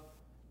of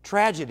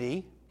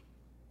tragedy,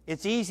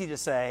 it's easy to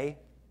say,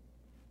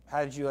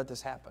 how did you let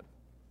this happen?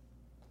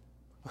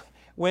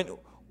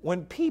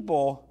 When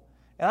people,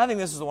 and I think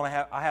this is the one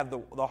I have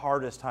the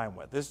hardest time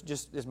with. This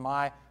just is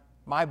my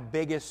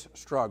biggest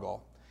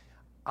struggle.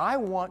 I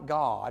want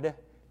God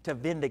to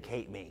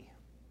vindicate me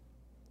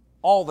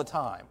all the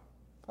time.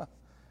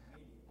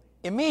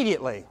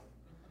 Immediately.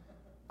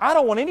 I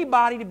don't want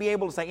anybody to be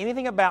able to say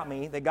anything about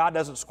me that God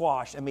doesn't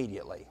squash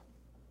immediately.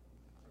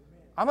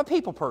 I'm a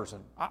people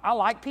person. I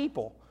like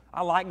people.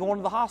 I like going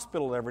to the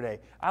hospital every day.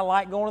 I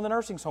like going to the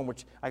nursing home,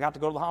 which I got to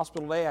go to the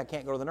hospital today. I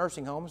can't go to the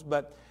nursing homes,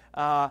 but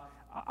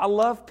I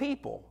love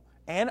people.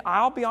 And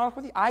I'll be honest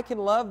with you, I can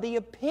love the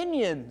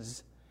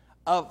opinions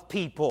of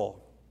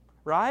people,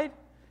 right?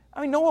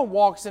 I mean, no one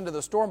walks into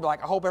the store and be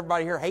like, I hope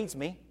everybody here hates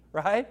me,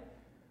 right?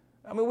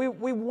 I mean,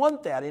 we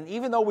want that. And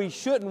even though we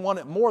shouldn't want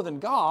it more than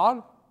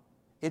God,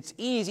 it's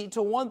easy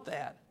to want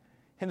that.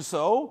 And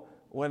so,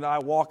 when I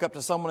walk up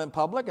to someone in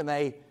public and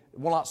they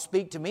will not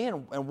speak to me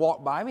and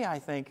walk by me, I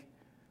think,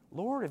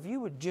 Lord, if you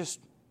would just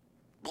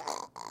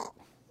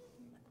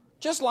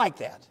like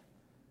that.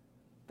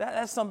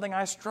 That's something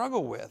I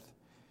struggle with.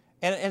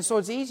 And so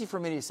it's easy for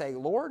me to say,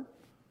 Lord,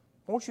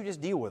 why don't you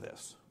just deal with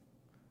this?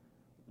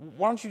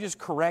 Why don't you just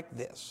correct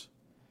this?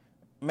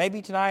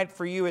 Maybe tonight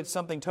for you it's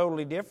something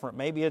totally different.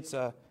 Maybe it's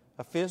a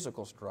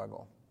physical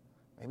struggle.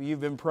 Maybe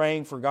you've been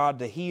praying for God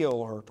to heal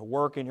or to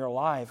work in your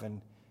life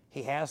and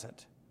He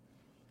hasn't.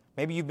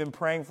 Maybe you've been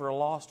praying for a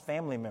lost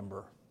family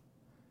member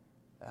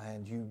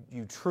and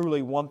you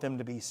truly want them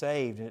to be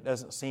saved and it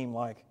doesn't seem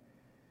like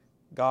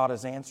God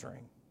is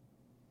answering.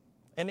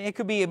 And it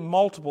could be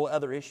multiple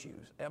other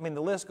issues. I mean,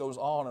 the list goes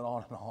on and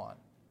on and on.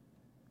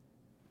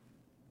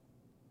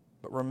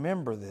 But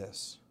remember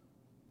this.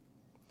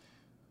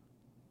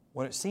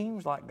 When it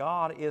seems like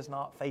God is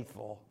not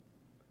faithful,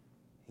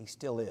 He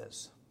still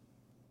is.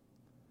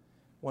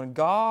 When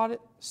God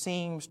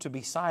seems to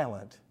be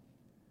silent,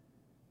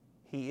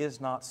 He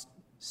is not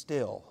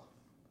still.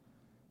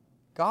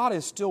 God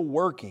is still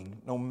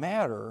working no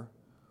matter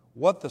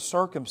what the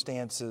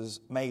circumstances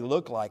may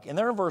look like. And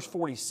there in verse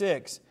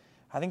 46,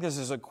 I think this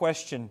is a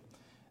question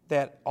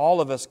that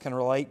all of us can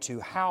relate to.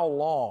 How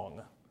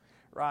long,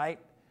 right?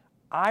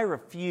 I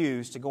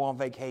refuse to go on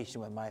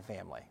vacation with my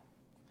family.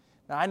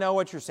 Now, I know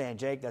what you're saying,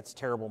 Jake. That's a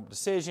terrible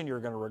decision. You're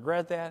going to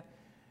regret that.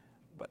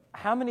 But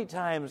how many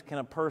times can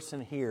a person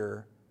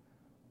hear,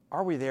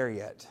 are we there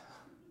yet?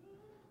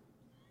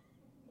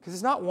 Because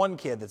it's not one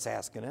kid that's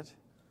asking it.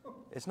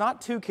 It's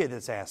not two kids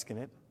that's asking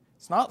it.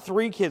 It's not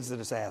three kids that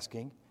is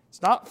asking.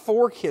 It's not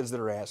four kids that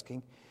are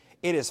asking.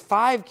 It is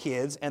 5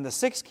 kids and the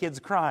 6th kid's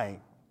crying.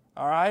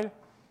 All right?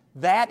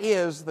 That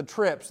is the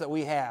trips that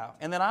we have.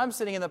 And then I'm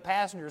sitting in the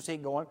passenger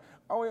seat going,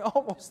 are we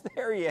almost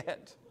there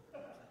yet?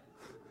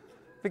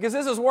 Because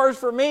this is worse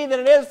for me than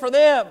it is for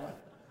them.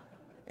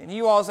 And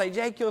you all say,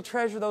 Jake, you'll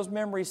treasure those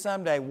memories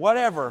someday.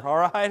 Whatever, all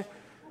right?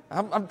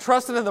 I'm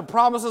trusting in the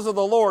promises of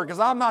the Lord because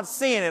I'm not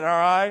seeing it, all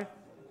right?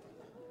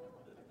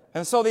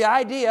 And so the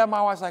idea,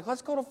 my wife's like,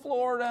 let's go to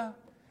Florida.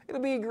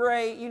 It'll be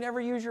great. You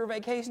never use your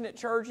vacation at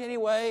church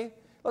anyway.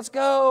 Let's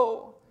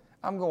go.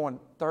 I'm going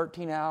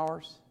 13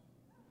 hours.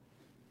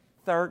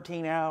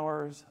 13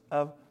 hours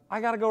of,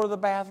 I got to go to the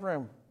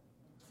bathroom.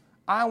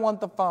 I want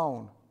the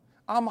phone.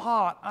 I'm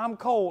hot. I'm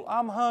cold.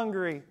 I'm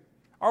hungry.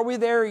 Are we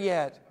there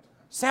yet?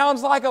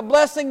 Sounds like a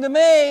blessing to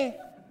me.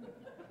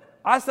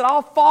 I said,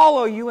 I'll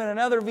follow you in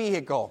another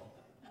vehicle.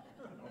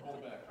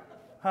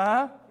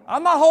 Huh?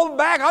 I'm not holding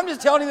back. I'm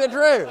just telling you the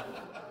truth.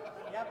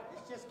 Yep,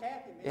 it's just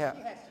Kathy. Yeah.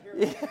 She has to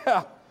hear it.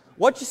 Yeah.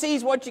 What you see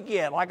is what you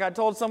get. Like I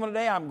told someone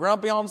today, I'm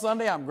grumpy on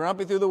Sunday, I'm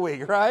grumpy through the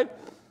week, right?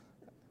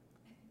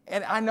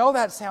 And I know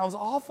that sounds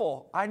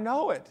awful. I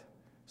know it.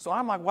 So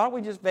I'm like, why don't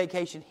we just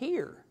vacation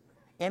here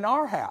in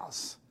our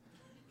house?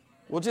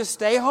 We'll just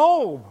stay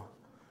home,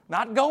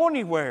 not go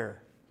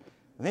anywhere.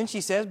 And then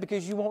she says,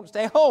 because you won't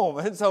stay home.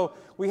 And so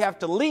we have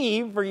to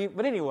leave for you.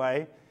 But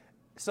anyway,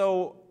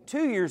 so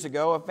 2 years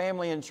ago, a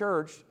family in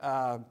church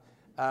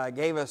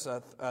gave us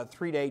a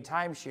 3-day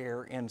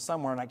timeshare in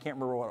somewhere, and I can't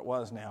remember what it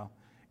was now,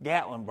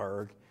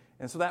 Gatlinburg.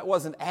 And so that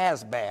wasn't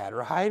as bad,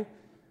 right?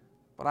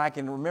 But I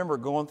can remember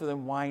going through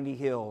them windy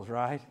hills,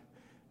 right?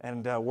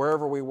 And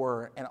wherever we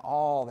were, and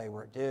all they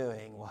were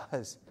doing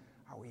was,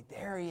 are we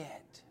there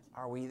yet?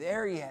 Are we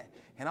there yet?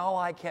 And all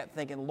I kept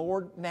thinking,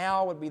 Lord,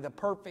 now would be the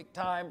perfect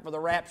time for the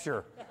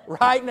rapture.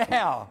 Right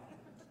now.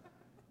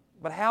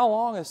 But how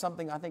long is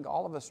something I think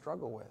all of us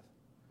struggle with.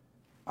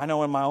 I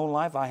know in my own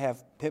life I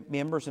have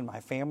members in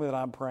my family that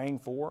I'm praying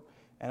for.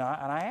 And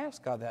I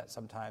ask God that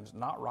sometimes,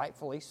 not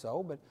rightfully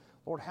so, but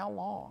Lord, how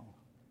long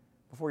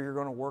before you're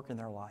going to work in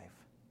their life?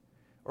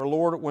 Or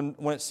Lord, when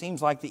it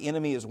seems like the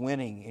enemy is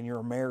winning in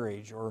your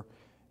marriage, or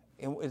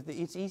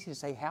it's easy to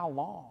say, how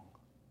long?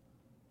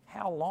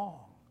 How long?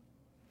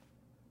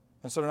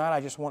 And so tonight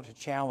I just want to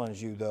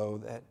challenge you, though,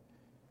 that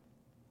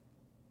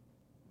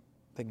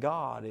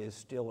God is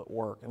still at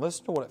work. And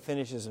listen to what it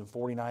finishes in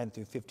 49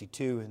 through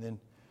 52, and then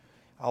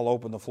I'll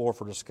open the floor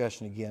for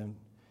discussion again.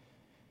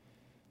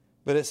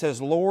 But it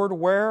says, Lord,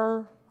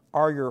 where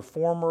are your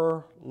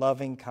former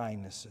loving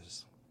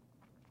kindnesses,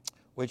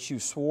 which you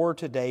swore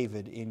to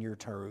David in your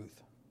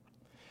truth?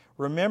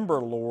 Remember,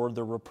 Lord,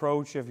 the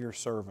reproach of your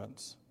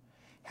servants,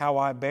 how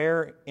I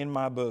bear in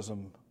my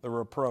bosom the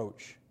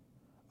reproach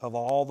of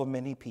all the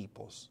many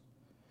peoples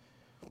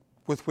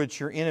with which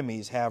your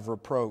enemies have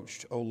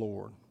reproached, O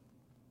Lord,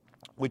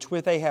 which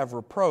with they have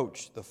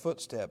reproached the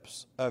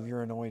footsteps of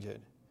your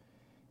anointed.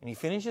 And he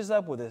finishes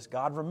up with this,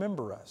 God,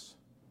 remember us.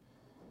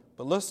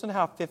 But listen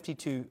how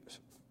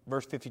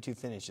verse 52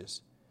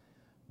 finishes.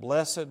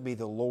 Blessed be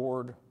the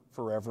Lord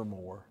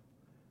forevermore.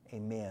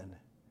 Amen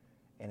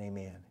and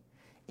amen.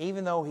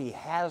 Even though he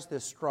has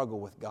this struggle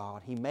with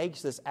God, he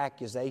makes this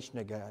accusation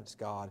against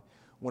God,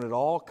 when it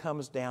all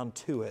comes down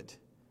to it,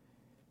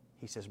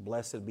 he says,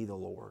 blessed be the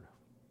Lord.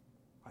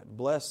 Right?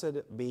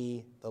 Blessed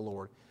be the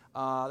Lord.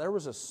 There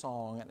was a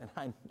song,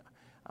 and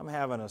I'm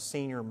having a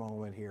senior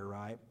moment here,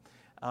 right?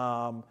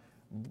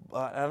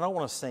 But I don't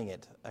want to sing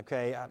it,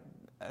 okay?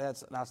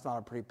 That's not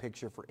a pretty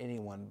picture for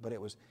anyone, but it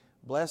was,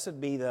 blessed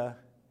be the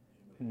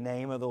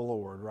name of the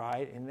Lord,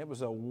 right? And it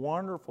was a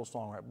wonderful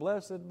song, right?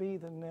 Blessed be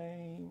the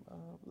name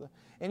of the...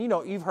 And you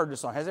know, you've heard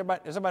this song. Does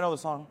everybody know the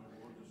song?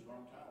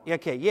 Yeah,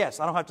 okay, yes,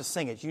 I don't have to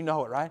sing it. You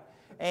know it, right?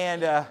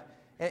 And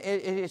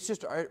it's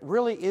just, it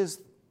really is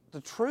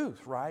the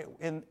truth, right?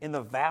 In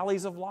the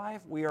valleys of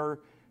life, we are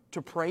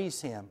to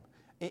praise Him.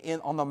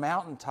 On the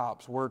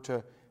mountaintops, we're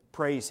to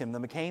praise Him. The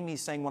McCameys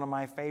sang one of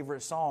my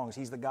favorite songs.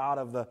 He's the God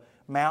of the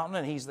mountain,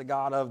 and He's the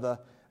God of the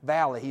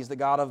valley. He's the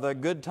God of the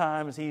good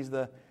times. He's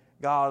the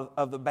God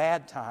of the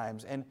bad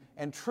times.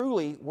 And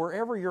truly,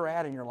 wherever you're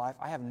at in your life,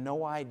 I have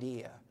no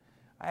idea.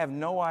 I have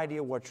no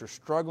idea what you're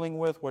struggling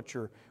with, what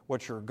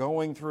you're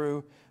going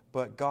through,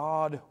 but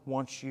God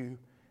wants you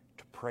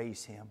to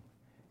praise Him.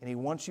 And He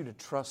wants you to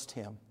trust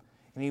Him.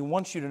 And He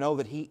wants you to know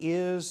that He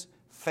is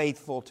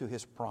faithful to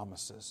His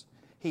promises.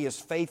 He is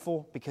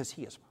faithful because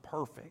He is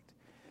perfect.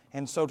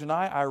 And so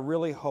tonight I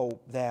really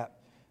hope that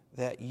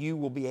you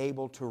will be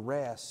able to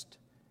rest,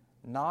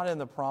 not in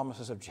the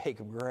promises of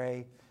Jacob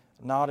Gray,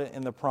 not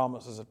in the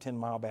promises of 10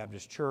 Mile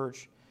Baptist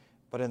Church,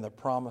 but in the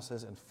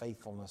promises and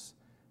faithfulness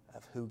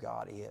of who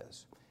God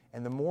is.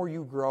 And the more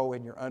you grow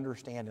in your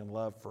understanding and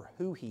love for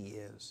who He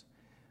is,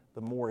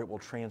 the more it will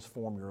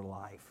transform your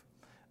life.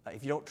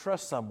 If you don't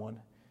trust someone,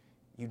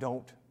 you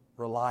don't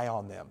rely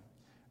on them,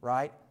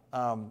 right?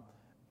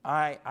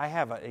 I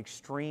have an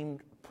extreme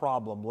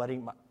problem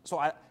letting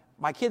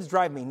my kids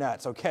drive me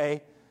nuts,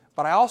 okay?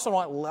 But I also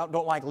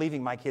don't like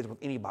leaving my kids with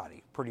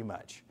anybody, pretty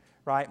much,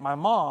 right? My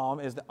mom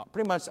is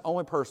pretty much the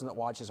only person that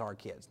watches our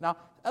kids. Now,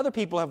 other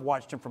people have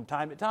watched them from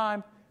time to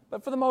time,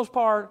 but for the most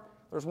part,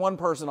 there's one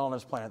person on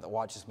this planet that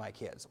watches my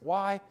kids.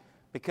 Why?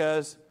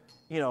 Because,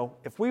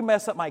 if we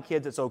mess up my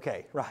kids, it's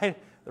okay, right?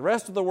 The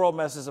rest of the world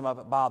messes them up,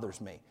 it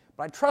bothers me.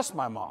 But I trust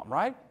my mom,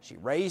 right? She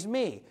raised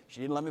me. She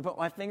didn't let me put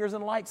my fingers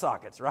in light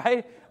sockets,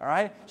 right? All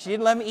right? She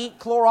didn't let me eat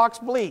Clorox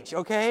bleach,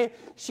 okay?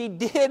 She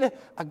did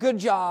a good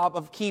job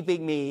of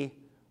keeping me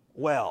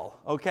well,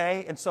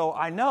 okay? And so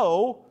I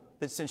know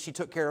that since she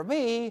took care of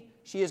me,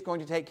 she is going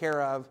to take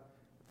care of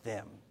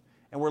them.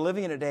 And we're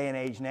living in a day and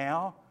age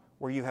now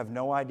where you have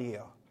no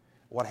idea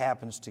what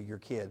happens to your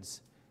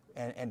kids.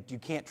 And you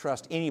can't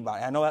trust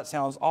anybody. I know that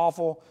sounds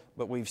awful,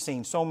 but we've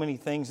seen so many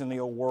things in the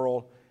old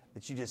world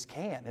that you just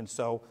can't. And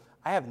so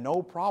I have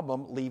no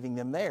problem leaving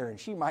them there. And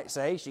she might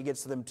say she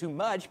gets them too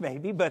much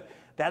maybe, but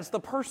that's the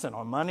person.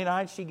 On Monday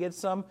night she gets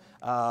some.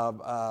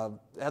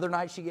 Other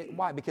nights she gets,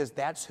 why? Because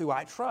that's who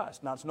I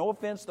trust. Now it's no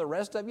offense to the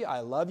rest of you. I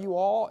love you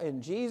all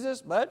in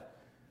Jesus, but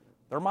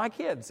they're my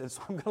kids. And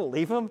so I'm going to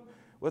leave them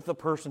with the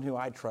person who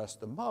I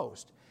trust the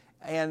most.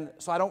 And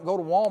so I don't go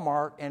to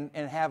Walmart and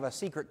have a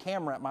secret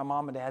camera at my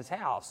mom and dad's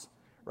house.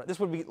 Right? This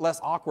would be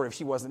less awkward if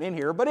she wasn't in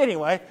here. But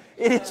anyway,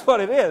 it is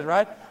what it is,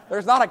 right?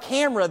 There's not a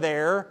camera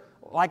there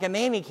like a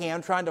nanny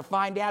cam trying to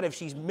find out if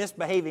she's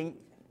misbehaving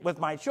with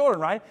my children,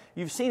 right?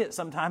 You've seen it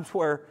sometimes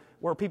where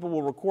people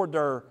will record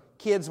their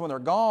kids when they're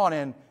gone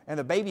and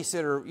the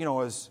babysitter,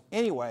 is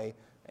anyway.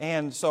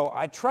 And so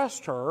I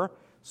trust her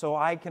so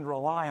I can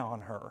rely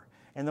on her.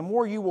 And the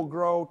more you will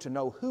grow to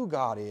know who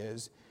God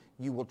is,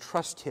 you will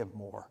trust Him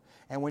more.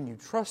 And when you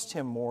trust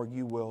Him more,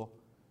 you will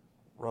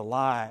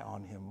rely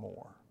on Him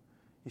more.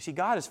 You see,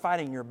 God is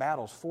fighting your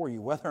battles for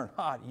you, whether or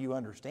not you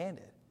understand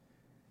it.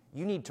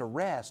 You need to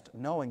rest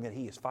knowing that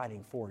He is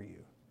fighting for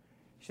you.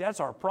 See, that's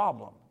our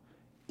problem.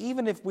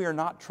 Even if we are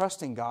not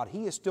trusting God,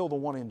 He is still the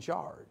one in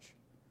charge.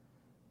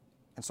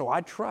 And so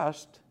I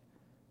trust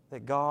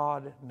that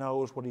God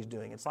knows what He's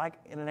doing. It's like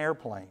in an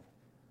airplane.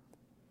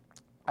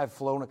 I've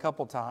flown a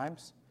couple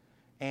times,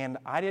 and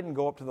I didn't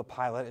go up to the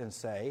pilot and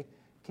say,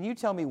 "Can you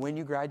tell me when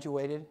you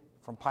graduated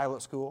from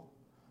pilot school?"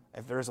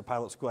 If there is a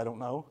pilot school, I don't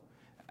know.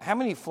 "How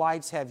many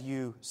flights have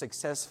you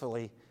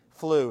successfully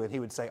flew?" And he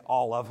would say,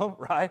 "All of them,"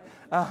 right?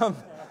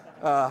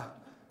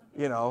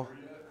 You know,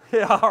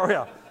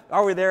 yeah,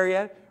 are we there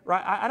yet?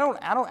 Right? I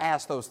don't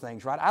ask those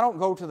things, right? I don't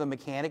go to the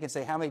mechanic and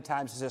say, "How many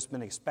times has this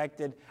been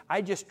inspected?"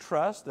 I just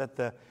trust that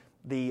the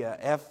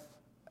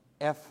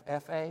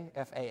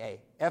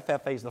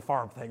FAA is the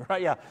farm thing,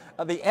 right? Yeah.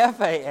 The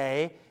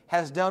FAA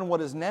has done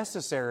what is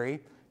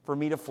necessary for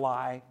me to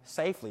fly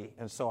safely.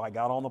 And so I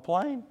got on the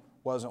plane,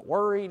 wasn't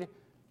worried.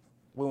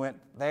 We went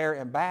there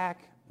and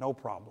back, no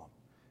problem.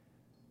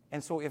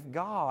 And so if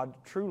God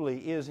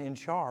truly is in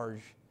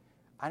charge,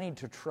 I need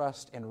to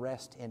trust and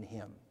rest in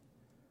Him.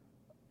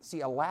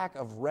 See, a lack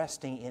of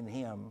resting in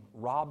Him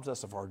robs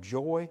us of our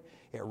joy.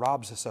 It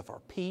robs us of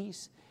our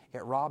peace.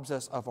 It robs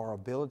us of our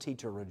ability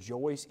to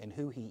rejoice in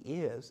who He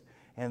is.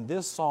 And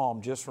this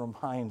psalm just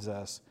reminds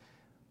us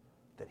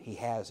that He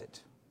has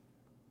it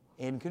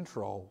in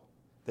control,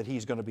 that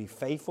He's going to be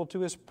faithful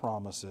to His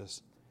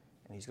promises,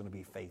 and He's going to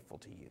be faithful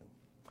to you.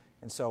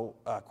 And so,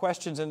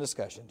 questions and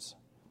discussions.